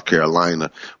South Carolina,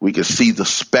 we can see the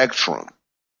spectrum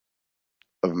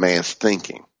of man's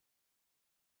thinking.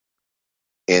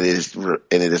 And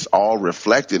it is all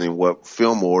reflected in what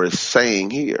Fillmore is saying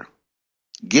here.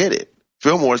 Get it?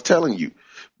 Fillmore is telling you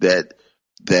that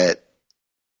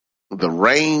the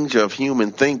range of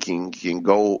human thinking can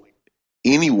go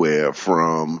anywhere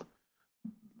from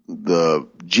the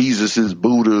Jesuses,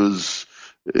 Buddhas,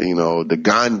 the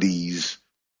Gandhis,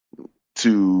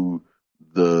 to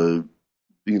the,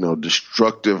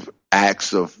 destructive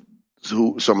acts of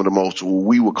some of the most, who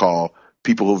we would call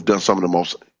people who've done some of the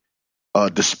most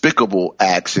despicable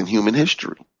acts in human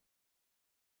history.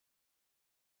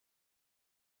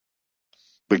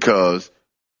 Because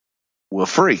we're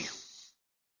free.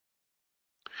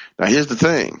 Now, here's the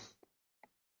thing.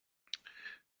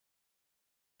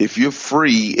 If you're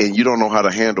free and you don't know how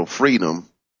to handle freedom,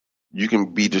 you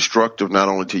can be destructive not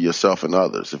only to yourself and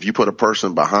others. If you put a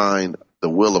person behind the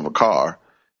wheel of a car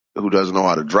who doesn't know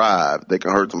how to drive, they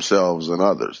can hurt themselves and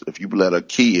others. If you let a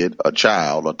kid, a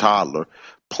child, a toddler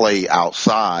play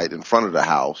outside in front of the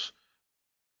house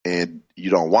and you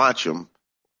don't watch them,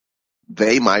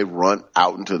 they might run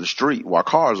out into the street while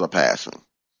cars are passing.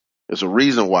 There's a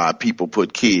reason why people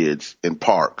put kids in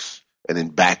parks and in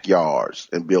backyards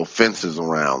and build fences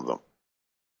around them.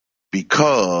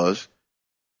 Because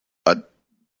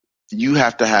you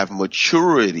have to have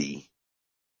maturity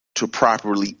to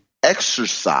properly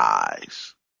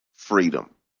exercise freedom.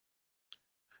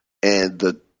 And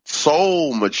the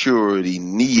soul maturity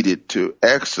needed to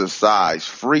exercise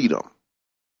freedom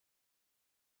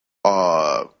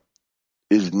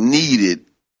is needed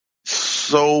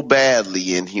so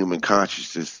badly in human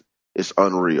consciousness. It's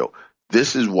unreal.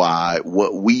 This is why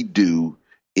what we do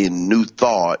in New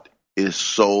Thought is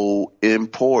so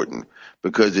important,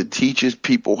 because it teaches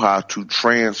people how to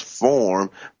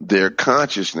transform their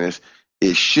consciousness.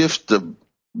 It shifts the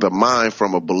mind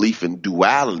from a belief in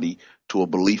duality to a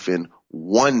belief in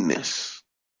oneness.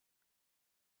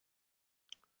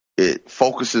 It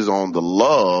focuses on the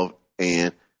love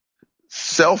and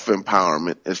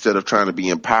self-empowerment instead of trying to be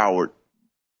empowered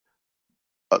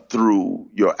through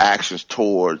your actions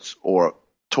towards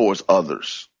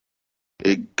others.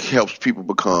 It helps people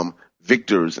become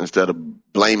victors instead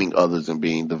of blaming others and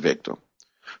being the victim.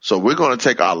 So we're going to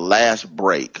take our last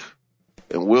break,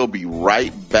 and we'll be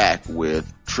right back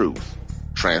with Truth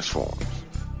Transforms.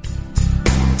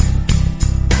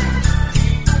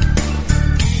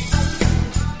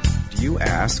 Do you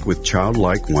ask with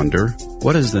childlike wonder,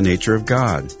 what is the nature of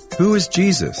God? Who is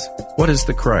Jesus? What is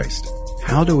the Christ?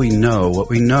 How do we know what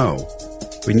we know?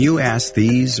 When you ask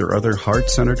these or other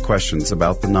heart-centered questions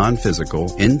about the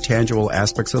non-physical, intangible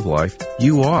aspects of life,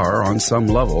 you are, on some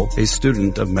level, a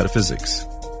student of metaphysics.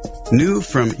 New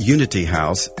from Unity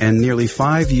House and nearly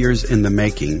 5 years in the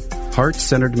making,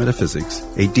 Heart-Centered Metaphysics,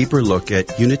 a deeper look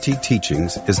at Unity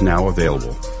teachings, is now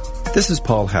available. This is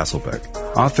Paul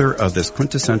Hasselbeck, author of this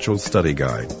quintessential study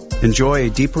guide. Enjoy a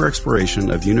deeper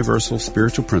exploration of universal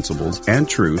spiritual principles and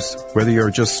truths, whether you're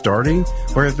just starting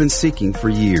or have been seeking for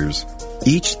years.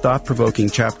 Each thought-provoking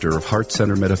chapter of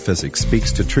Heart-Centered Metaphysics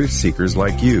speaks to truth seekers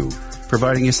like you,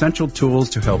 providing essential tools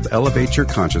to help elevate your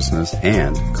consciousness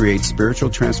and create spiritual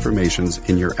transformations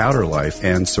in your outer life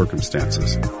and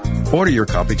circumstances. Order your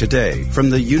copy today from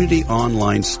the Unity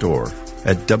online store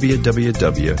at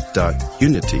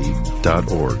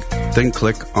www.unity.org. Then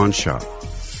click on Shop.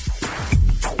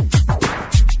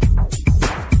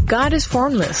 God is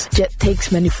formless, yet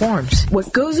takes many forms.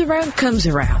 What goes around comes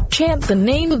around. Chant the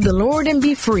name of the Lord and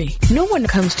be free. No one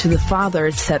comes to the Father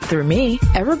except through me.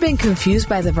 Ever been confused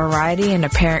by the variety and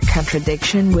apparent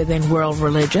contradiction within world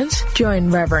religions?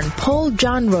 Join Reverend Paul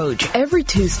John Roach every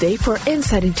Tuesday for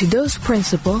insight into those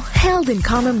principles held in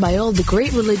common by all the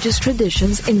great religious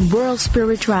traditions in world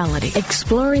spirituality,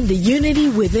 exploring the unity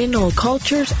within all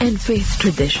cultures and faith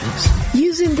traditions.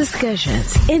 Using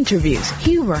discussions, interviews,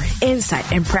 humor,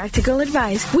 insight, and practical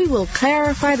advice, we will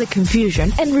clarify the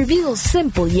confusion and reveal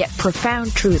simple yet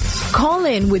profound truths. Call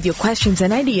in with your questions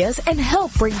and ideas and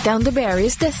help break down the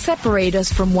barriers that separate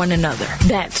us from one another.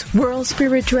 That's World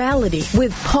Spirituality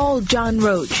with Paul John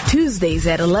Roach, Tuesdays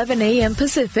at 11 a.m.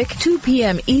 Pacific, 2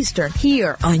 p.m. Eastern,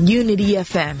 here on Unity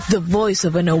FM, the voice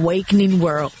of an awakening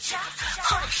world.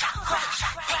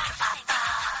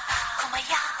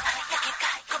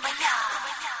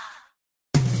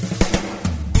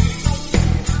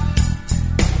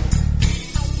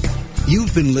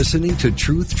 You've been listening to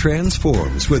Truth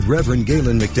Transforms with Reverend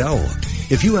Galen McDowell.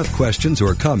 If you have questions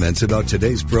or comments about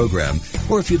today's program,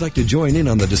 or if you'd like to join in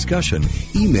on the discussion,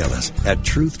 email us at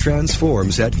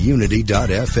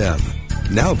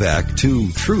truthtransforms@unity.fm. Now back to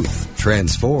Truth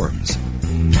Transforms.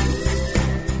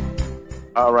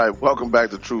 All right, welcome back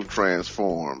to Truth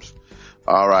Transforms.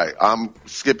 All right, I'm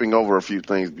skipping over a few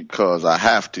things because I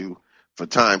have to, for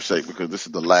time's sake, because this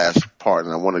is the last part,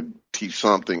 and I want to teach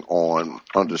something on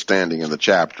understanding in the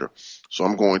chapter. So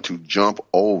I'm going to jump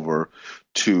over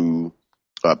to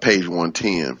page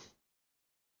 110.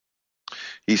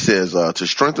 He says, to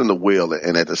strengthen the will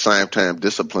and at the same time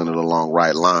discipline it along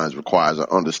right lines requires an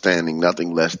understanding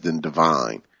nothing less than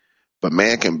divine. But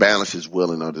man can balance his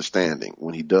will and understanding.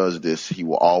 When he does this, he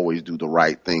will always do the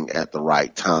right thing at the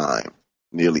right time.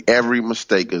 Nearly every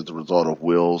mistake is the result of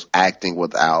Will's acting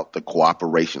without the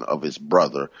cooperation of his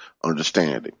brother,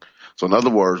 understanding. So in other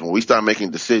words, when we start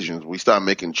making decisions, we start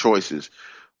making choices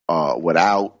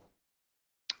when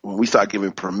we start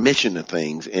giving permission to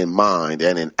things in mind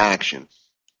and in action,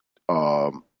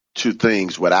 to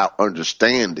things without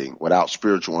understanding, without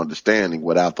spiritual understanding,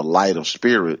 without the light of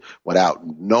spirit, without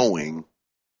knowing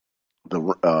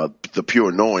the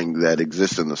pure knowing that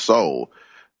exists in the soul,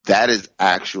 that is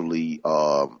actually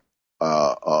a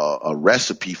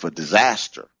recipe for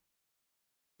disaster.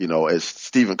 You know, as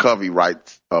Stephen Covey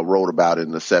wrote about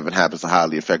in the 7 Habits of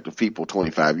Highly Effective People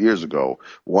 25 years ago,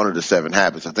 one of the 7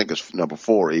 habits, I think it's number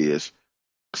 4, is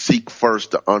seek first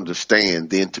to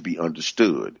understand, then to be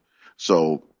understood.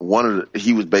 So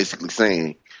he was basically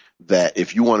saying that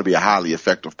if you want to be a highly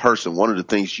effective person, one of the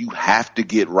things you have to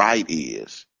get right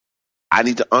is, I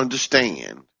need to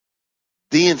understand,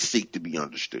 then seek to be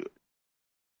understood.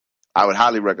 I would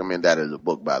highly recommend that as a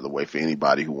book, by the way, for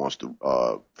anybody who wants to,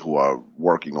 who are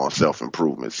working on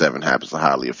self-improvement, 7 Habits of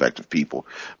Highly Effective People.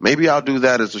 Maybe I'll do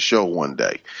that as a show one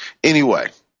day. Anyway,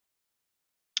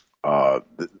 that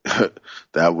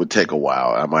would take a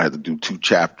while. I might have to do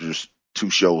 2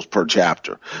 shows per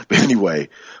chapter. But anyway,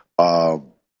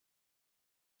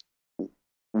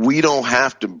 we don't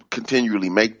have to continually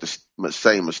make the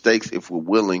same mistakes if we're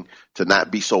willing to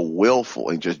not be so willful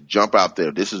and just jump out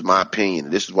there. This is my opinion.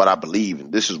 This is what I believe,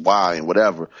 and this is why, and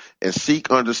whatever. And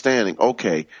seek understanding.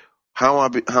 Okay, how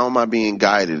am I being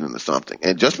guided into something?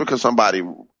 And just because somebody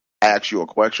asks you a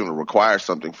question or requires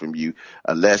something from you,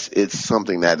 unless it's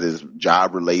something that is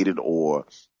job related or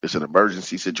it's an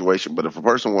emergency situation. But if a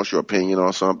person wants your opinion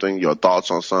on something, your thoughts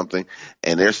on something,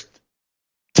 and there's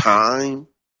time.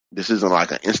 This isn't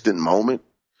like an instant moment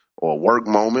or a work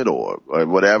moment or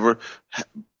whatever.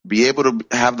 Be able to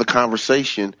have the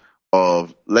conversation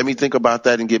of, let me think about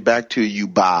that and get back to you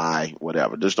by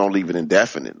whatever. Just don't leave it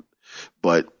indefinite.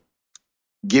 But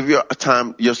give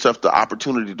yourself the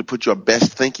opportunity to put your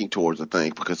best thinking towards a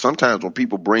thing, because sometimes when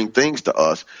people bring things to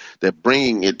us, they're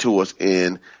bringing it to us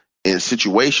in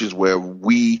situations where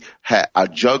we are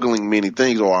juggling many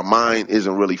things, or our mind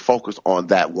isn't really focused on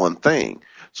that one thing.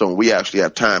 So we actually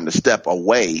have time to step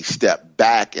away, step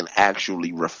back, and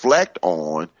actually reflect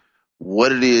on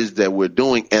what it is that we're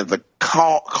doing and the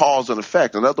cause and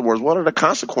effect. In other words, what are the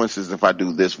consequences if I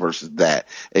do this versus that,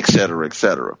 et cetera, et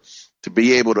cetera. To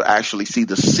be able to actually see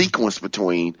the sequence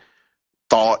between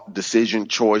thought, decision,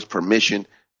 choice, permission,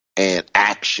 and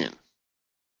action.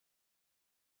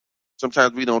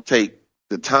 Sometimes we don't take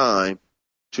the time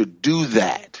to do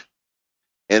that.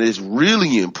 And it's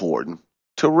really important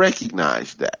to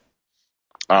recognize that.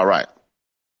 All right.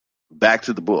 Back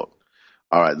to the book.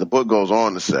 All right. The book goes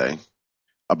on to say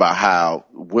about how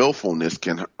willfulness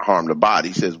can harm the body.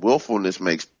 He says willfulness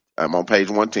makes, I'm on page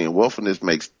 110, willfulness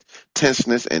makes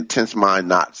tenseness and tense mind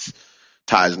knots,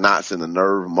 ties knots in the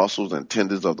nerve, muscles, and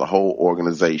tendons of the whole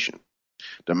organization.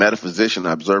 The metaphysician,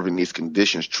 observing these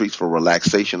conditions, treats for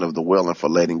relaxation of the will and for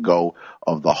letting go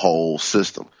of the whole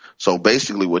system. So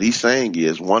basically what he's saying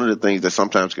is one of the things that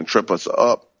sometimes can trip us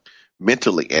up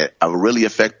mentally and really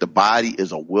affect the body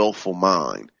is a willful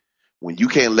mind. When you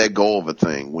can't let go of a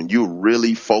thing, when you're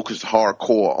really focused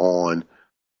hardcore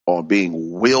on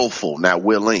being willful, not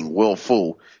willing,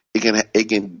 willful, it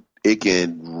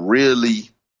can really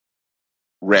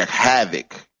wreak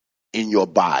havoc in your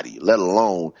body, let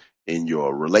alone in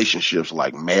your relationships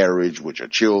like marriage, with your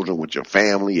children, with your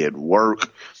family, at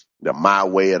work, the my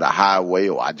way or the highway,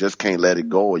 or I just can't let it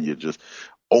go, or you're just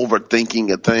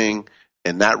overthinking a thing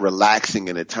and not relaxing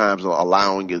and at times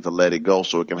allowing it to let it go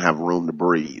so it can have room to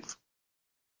breathe.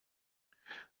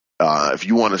 If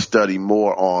you want to study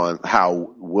more on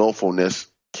how willfulness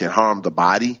can harm the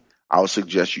body, I would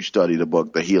suggest you study the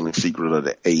book, The Healing Secret of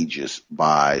the Ages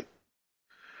by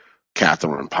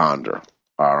Catherine Ponder.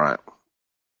 All right.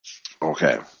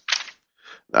 Okay.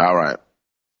 All right.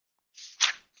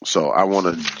 So I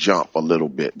want to jump a little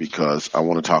bit because I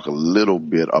want to talk a little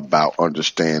bit about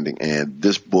understanding. And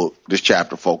this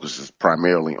chapter focuses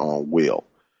primarily on will.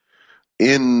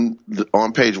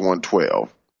 On page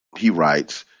 112, he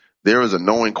writes, there is a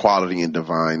knowing quality in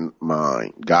divine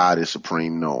mind. God is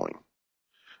supreme knowing.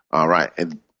 All right.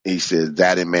 And he says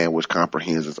that in man which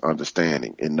comprehends its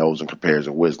understanding and knows and compares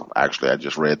in wisdom. Actually, I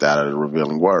just read that out of the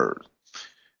Revealing Word.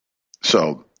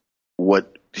 So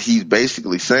what he's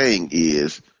basically saying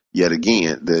is, yet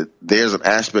again, that there's an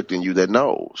aspect in you that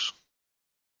knows.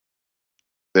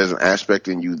 There's an aspect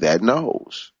in you that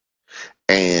knows.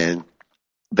 And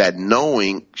that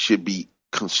knowing should be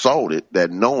consulted, that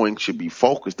knowing should be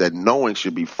focused, that knowing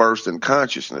should be first in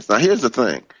consciousness. Now, here's the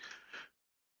thing.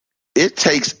 It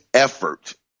takes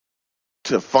effort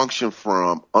to function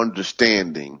from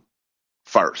understanding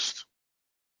first.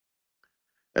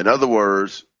 In other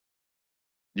words,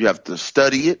 you have to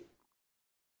study it,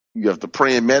 you have to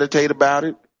pray and meditate about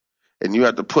it, and you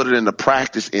have to put it into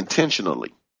practice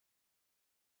intentionally.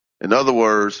 In other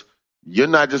words, you're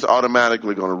not just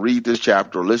automatically going to read this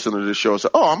chapter or listen to this show and say,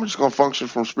 oh, I'm just going to function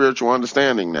from spiritual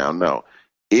understanding now. No,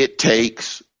 it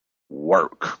takes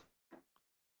work.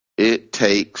 It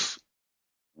takes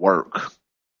work.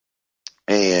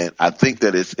 And I think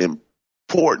that it's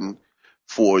important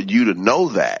for you to know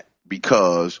that,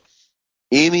 because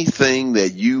anything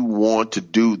that you want to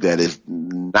do that is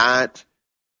not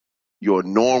your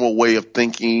normal way of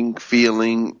thinking,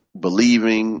 feeling,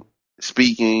 believing,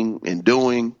 speaking, and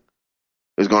doing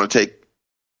is going to take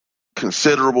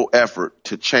considerable effort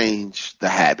to change the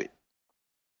habit.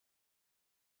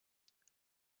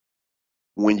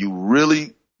 When you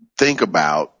really think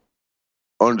about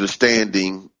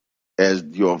understanding as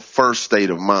your first state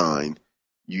of mind,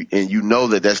 you know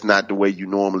that that's not the way you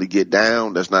normally get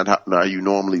down. That's not how you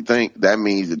normally think. That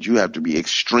means that you have to be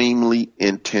extremely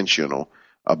intentional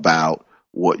about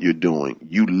what you're doing.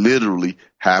 You literally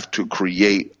have to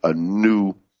create a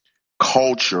new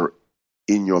culture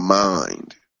in your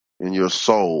mind, in your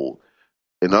soul.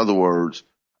 In other words,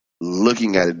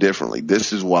 looking at it differently.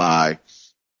 This is why,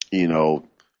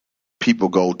 people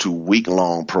go to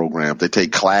week-long programs. They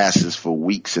take classes for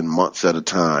weeks and months at a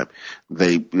time.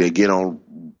 They get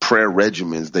on prayer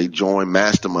regimens. They join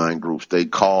mastermind groups. They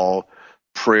call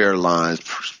prayer lines,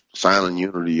 Silent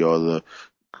Unity or the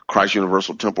Christ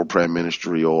Universal Temple Prayer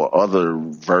Ministry or other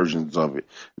versions of it.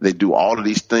 They do all of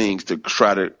these things to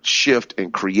try to shift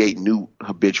and create new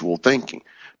habitual thinking,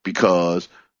 because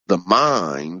the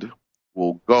mind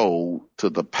will go to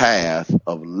the path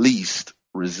of least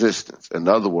resistance. In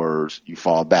other words, you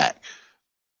fall back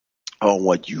on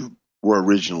what you were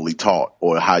originally taught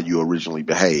or how you originally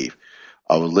behave.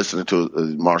 I was listening to a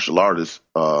martial artist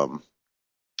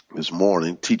this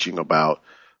morning teaching about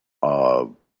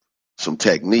some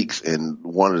techniques, and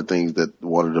one of the things that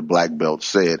one of the black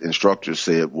belts instructors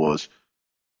said was,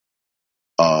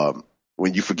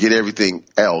 when you forget everything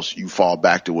else, you fall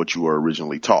back to what you were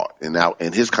originally taught. And now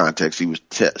in his context, he was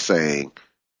saying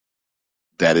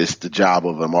that it's the job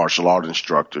of a martial art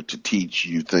instructor to teach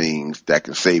you things that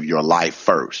can save your life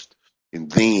first,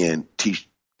 and then teach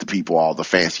the people all the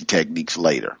fancy techniques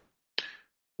later.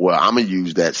 Well, I'm going to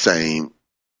use that same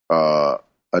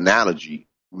analogy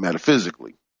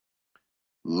metaphysically.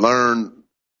 Learn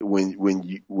when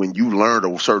you learned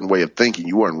a certain way of thinking,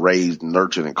 you weren't raised,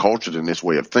 nurtured, and cultured in this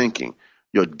way of thinking.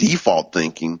 Your default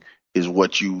thinking is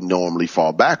what you normally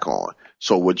fall back on.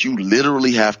 So what you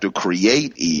literally have to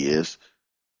create is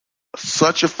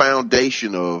such a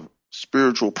foundation of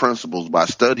spiritual principles by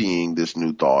studying this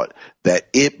new thought that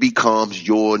it becomes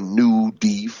your new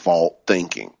default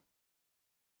thinking.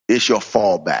 It's your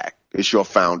fallback. It's your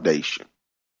foundation.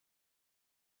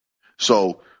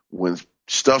 So when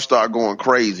stuff start going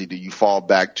crazy, do you fall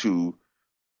back to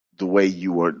the way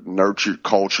you were nurtured,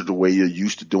 cultured, the way you're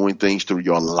used to doing things through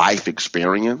your life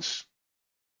experience?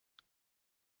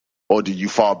 Or do you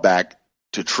fall back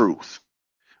to truth?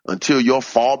 Until your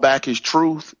fallback is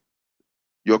truth,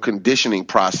 your conditioning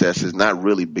process has not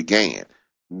really began.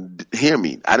 Hear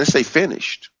me. I didn't say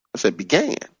finished. I said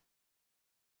began.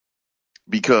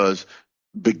 Because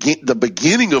the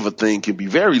beginning of a thing can be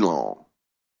very long.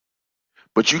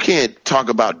 But you can't talk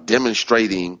about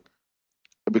demonstrating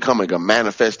becoming a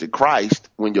manifested Christ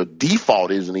when your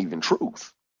default isn't even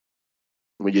truth.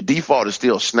 When your default is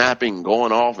still snapping,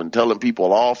 going off and telling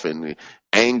people off, and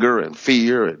anger and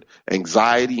fear and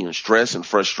anxiety and stress and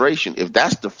frustration. If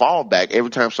that's the fallback every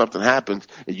time something happens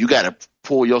and you got to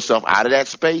pull yourself out of that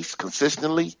space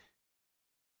consistently,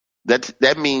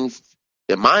 that means,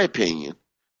 in my opinion,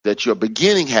 that your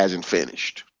beginning hasn't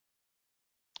finished.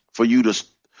 For you to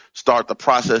start the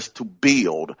process to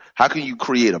build. How can you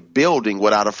create a building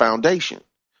without a foundation?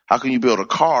 How can you build a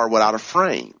car without a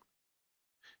frame?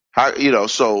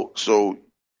 So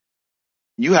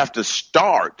you have to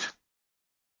start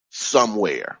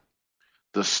somewhere.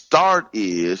 The start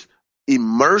is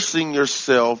immersing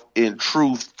yourself in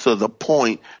truth to the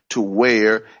point to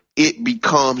where it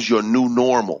becomes your new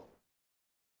normal.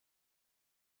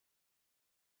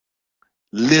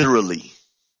 Literally.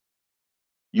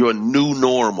 Your new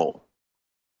normal.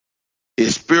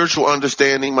 Is spiritual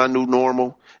understanding my new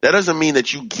normal? That doesn't mean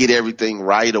that you get everything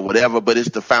right or whatever, but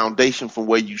it's the foundation from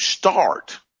where you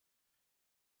start.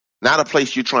 Not a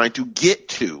place you're trying to get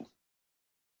to.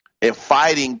 And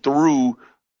fighting through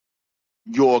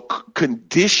your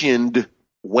conditioned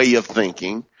way of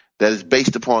thinking that is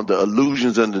based upon the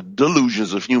illusions and the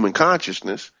delusions of human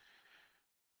consciousness.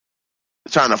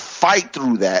 Trying to fight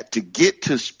through that to get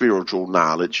to spiritual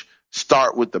knowledge.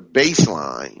 Start with the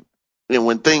baseline, and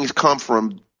when things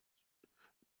come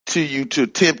to you to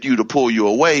tempt you to pull you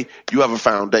away, you have a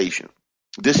foundation.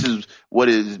 This is what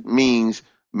it means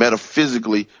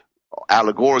metaphysically,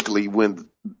 allegorically, when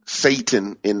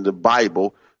Satan in the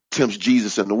Bible tempts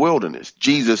Jesus in the wilderness.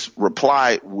 Jesus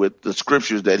replied with the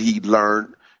scriptures that he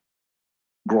learned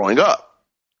growing up.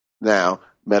 Now,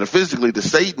 metaphysically, the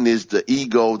Satan is the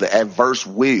ego, the adverse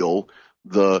will,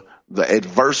 the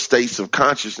adverse states of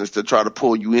consciousness that try to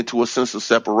pull you into a sense of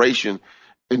separation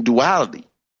and duality,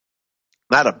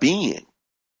 not a being,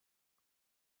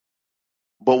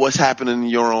 but what's happening in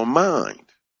your own mind.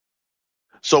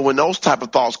 So when those type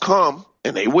of thoughts come,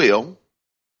 and they will,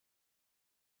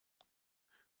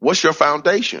 what's your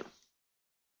foundation?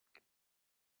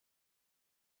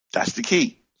 That's the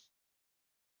key.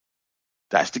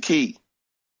 That's the key.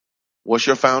 What's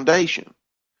your foundation?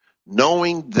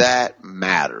 Knowing that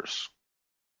matters.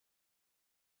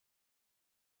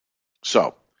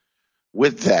 So,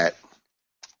 with that,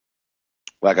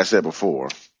 like I said before,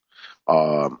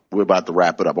 we're about to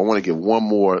wrap it up. I want to give one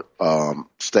more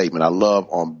statement I love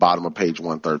on bottom of page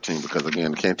 113 because,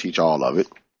 again, I can't teach all of it.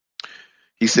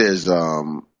 He says,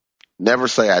 never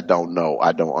say I don't know,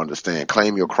 I don't understand.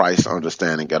 Claim your Christ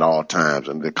understanding at all times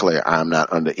and declare I am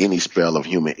not under any spell of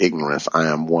human ignorance. I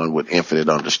am one with infinite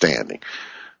understanding.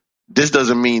 This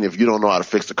doesn't mean if you don't know how to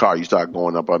fix the car, you start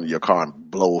going up under your car and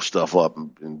blow stuff up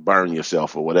and burn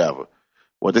yourself or whatever.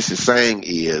 What this is saying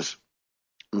is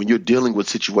when you're dealing with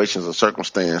situations and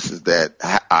circumstances that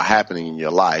are happening in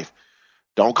your life,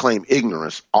 don't claim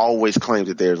ignorance. Always claim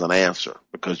that there's an answer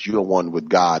because you're one with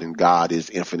God and God is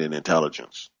infinite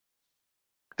intelligence.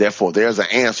 Therefore, there's an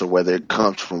answer whether it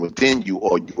comes from within you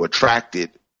or you attract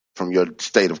it from your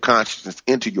state of consciousness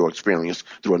into your experience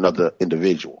through another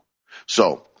individual.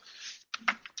 So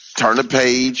turn to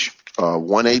page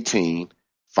 118,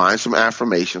 find some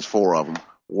affirmations, 4 of them,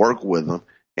 work with them,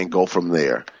 and go from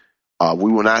there.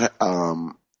 We will not,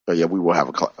 we will have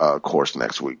a course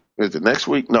next week. Is it next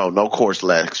week? No course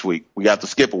next week. We have to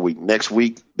skip a week. Next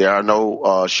week, there are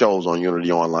no shows on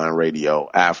Unity Online Radio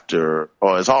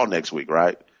it's all next week,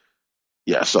 right?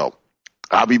 Yeah, so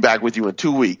I'll be back with you in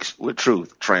 2 weeks with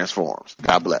Truth Transforms.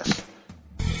 God bless.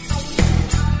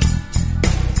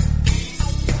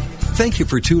 Thank you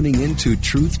for tuning in to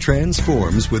Truth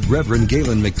Transforms with Reverend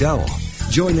Galen McDowell.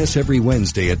 Join us every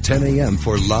Wednesday at 10 a.m.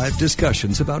 for live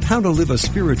discussions about how to live a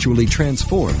spiritually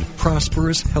transformed,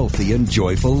 prosperous, healthy, and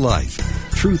joyful life.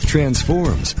 Truth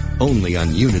Transforms, only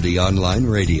on Unity Online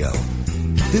Radio.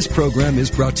 This program is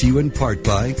brought to you in part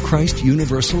by Christ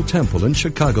Universal Temple in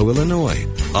Chicago, Illinois.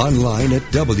 Online at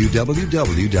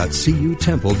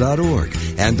www.cutemple.org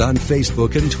and on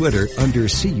Facebook and Twitter under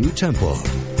CU Temple.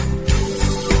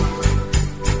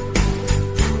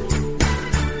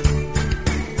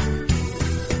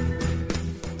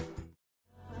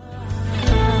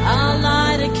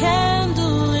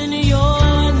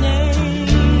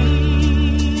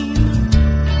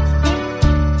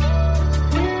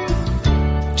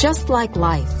 Just like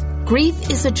life, grief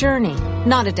is a journey,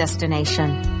 not a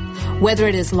destination. Whether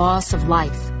it is loss of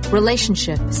life,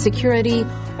 relationship, security,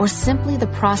 or simply the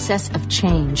process of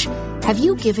change, have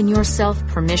you given yourself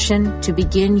permission to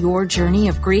begin your journey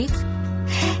of grief?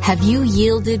 Have you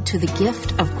yielded to the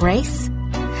gift of grace?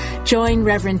 Join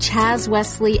Reverend Chaz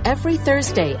Wesley every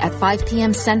Thursday at 5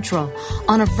 p.m. Central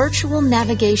on a virtual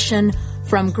navigation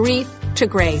from grief to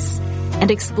grace, and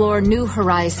explore new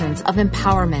horizons of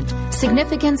empowerment,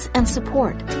 significance, and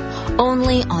support.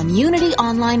 Only on Unity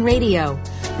Online Radio,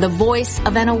 the voice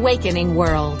of an awakening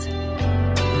world.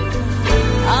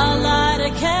 I'll light a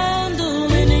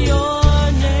candle in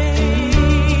your name.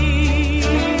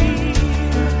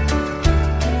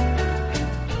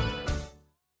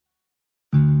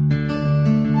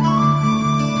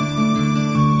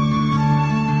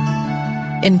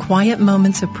 In quiet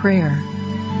moments of prayer,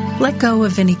 let go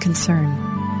of any concern.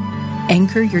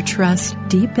 Anchor your trust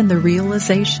deep in the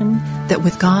realization that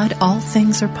with God all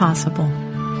things are possible.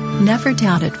 Never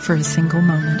doubt it for a single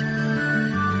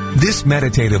moment. This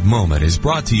meditative moment is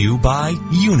brought to you by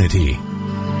Unity.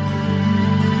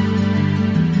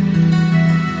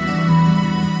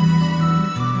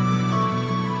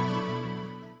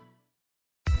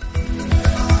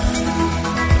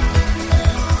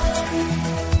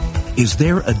 Is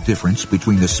there a difference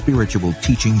between the spiritual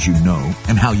teachings you know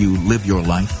and how you live your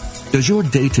life? Does your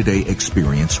day-to-day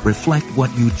experience reflect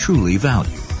what you truly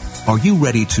value? Are you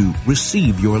ready to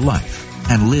receive your life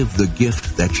and live the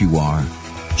gift that you are?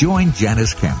 Join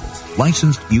Janice Campbell,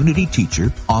 licensed Unity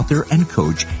teacher, author, and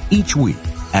coach each week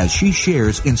as she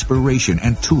shares inspiration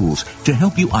and tools to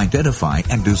help you identify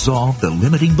and dissolve the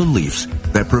limiting beliefs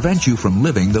that prevent you from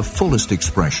living the fullest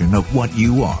expression of what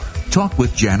you are. Talk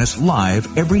with Janice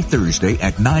live every Thursday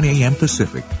at 9 a.m.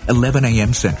 Pacific, 11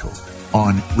 a.m. Central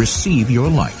on Receive Your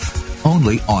Life,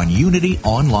 only on Unity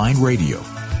Online Radio,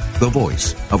 the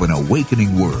voice of an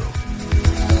awakening world.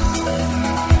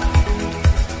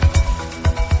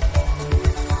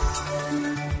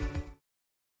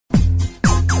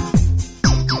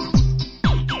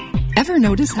 Ever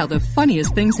notice how the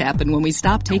funniest things happen when we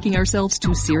stop taking ourselves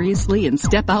too seriously and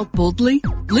step out boldly?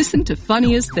 Listen to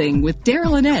Funniest Thing with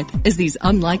Daryl and Ed as these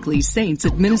unlikely saints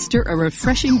administer a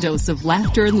refreshing dose of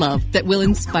laughter and love that will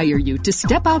inspire you to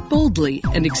step out boldly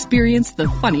and experience the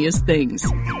funniest things.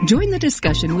 Join the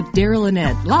discussion with Daryl and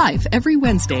Ed live every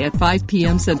Wednesday at 5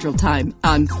 p.m. Central Time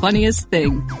on Funniest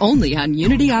Thing, only on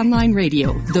Unity Online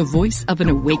Radio, the voice of an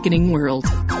awakening world.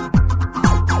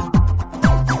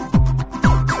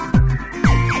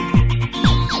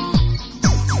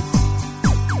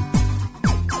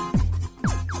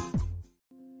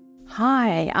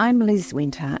 G'day, I'm Liz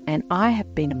Winter, and I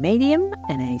have been a medium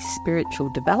and a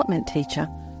spiritual development teacher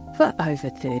for over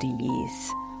 30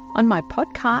 years. On my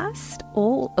podcast,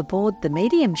 All Aboard the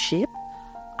Mediumship,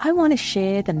 I want to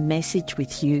share the message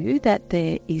with you that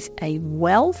there is a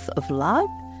wealth of love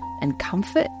and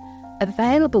comfort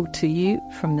available to you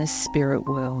from the spirit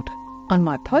world. On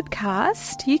my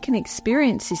podcast, you can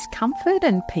experience this comfort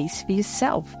and peace for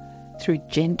yourself through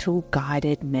gentle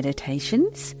guided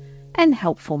meditations and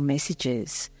helpful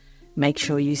messages. Make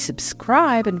sure you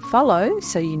subscribe and follow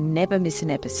so you never miss an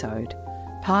episode.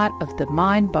 Part of the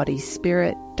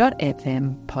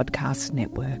mindbodyspirit.fm podcast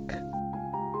network.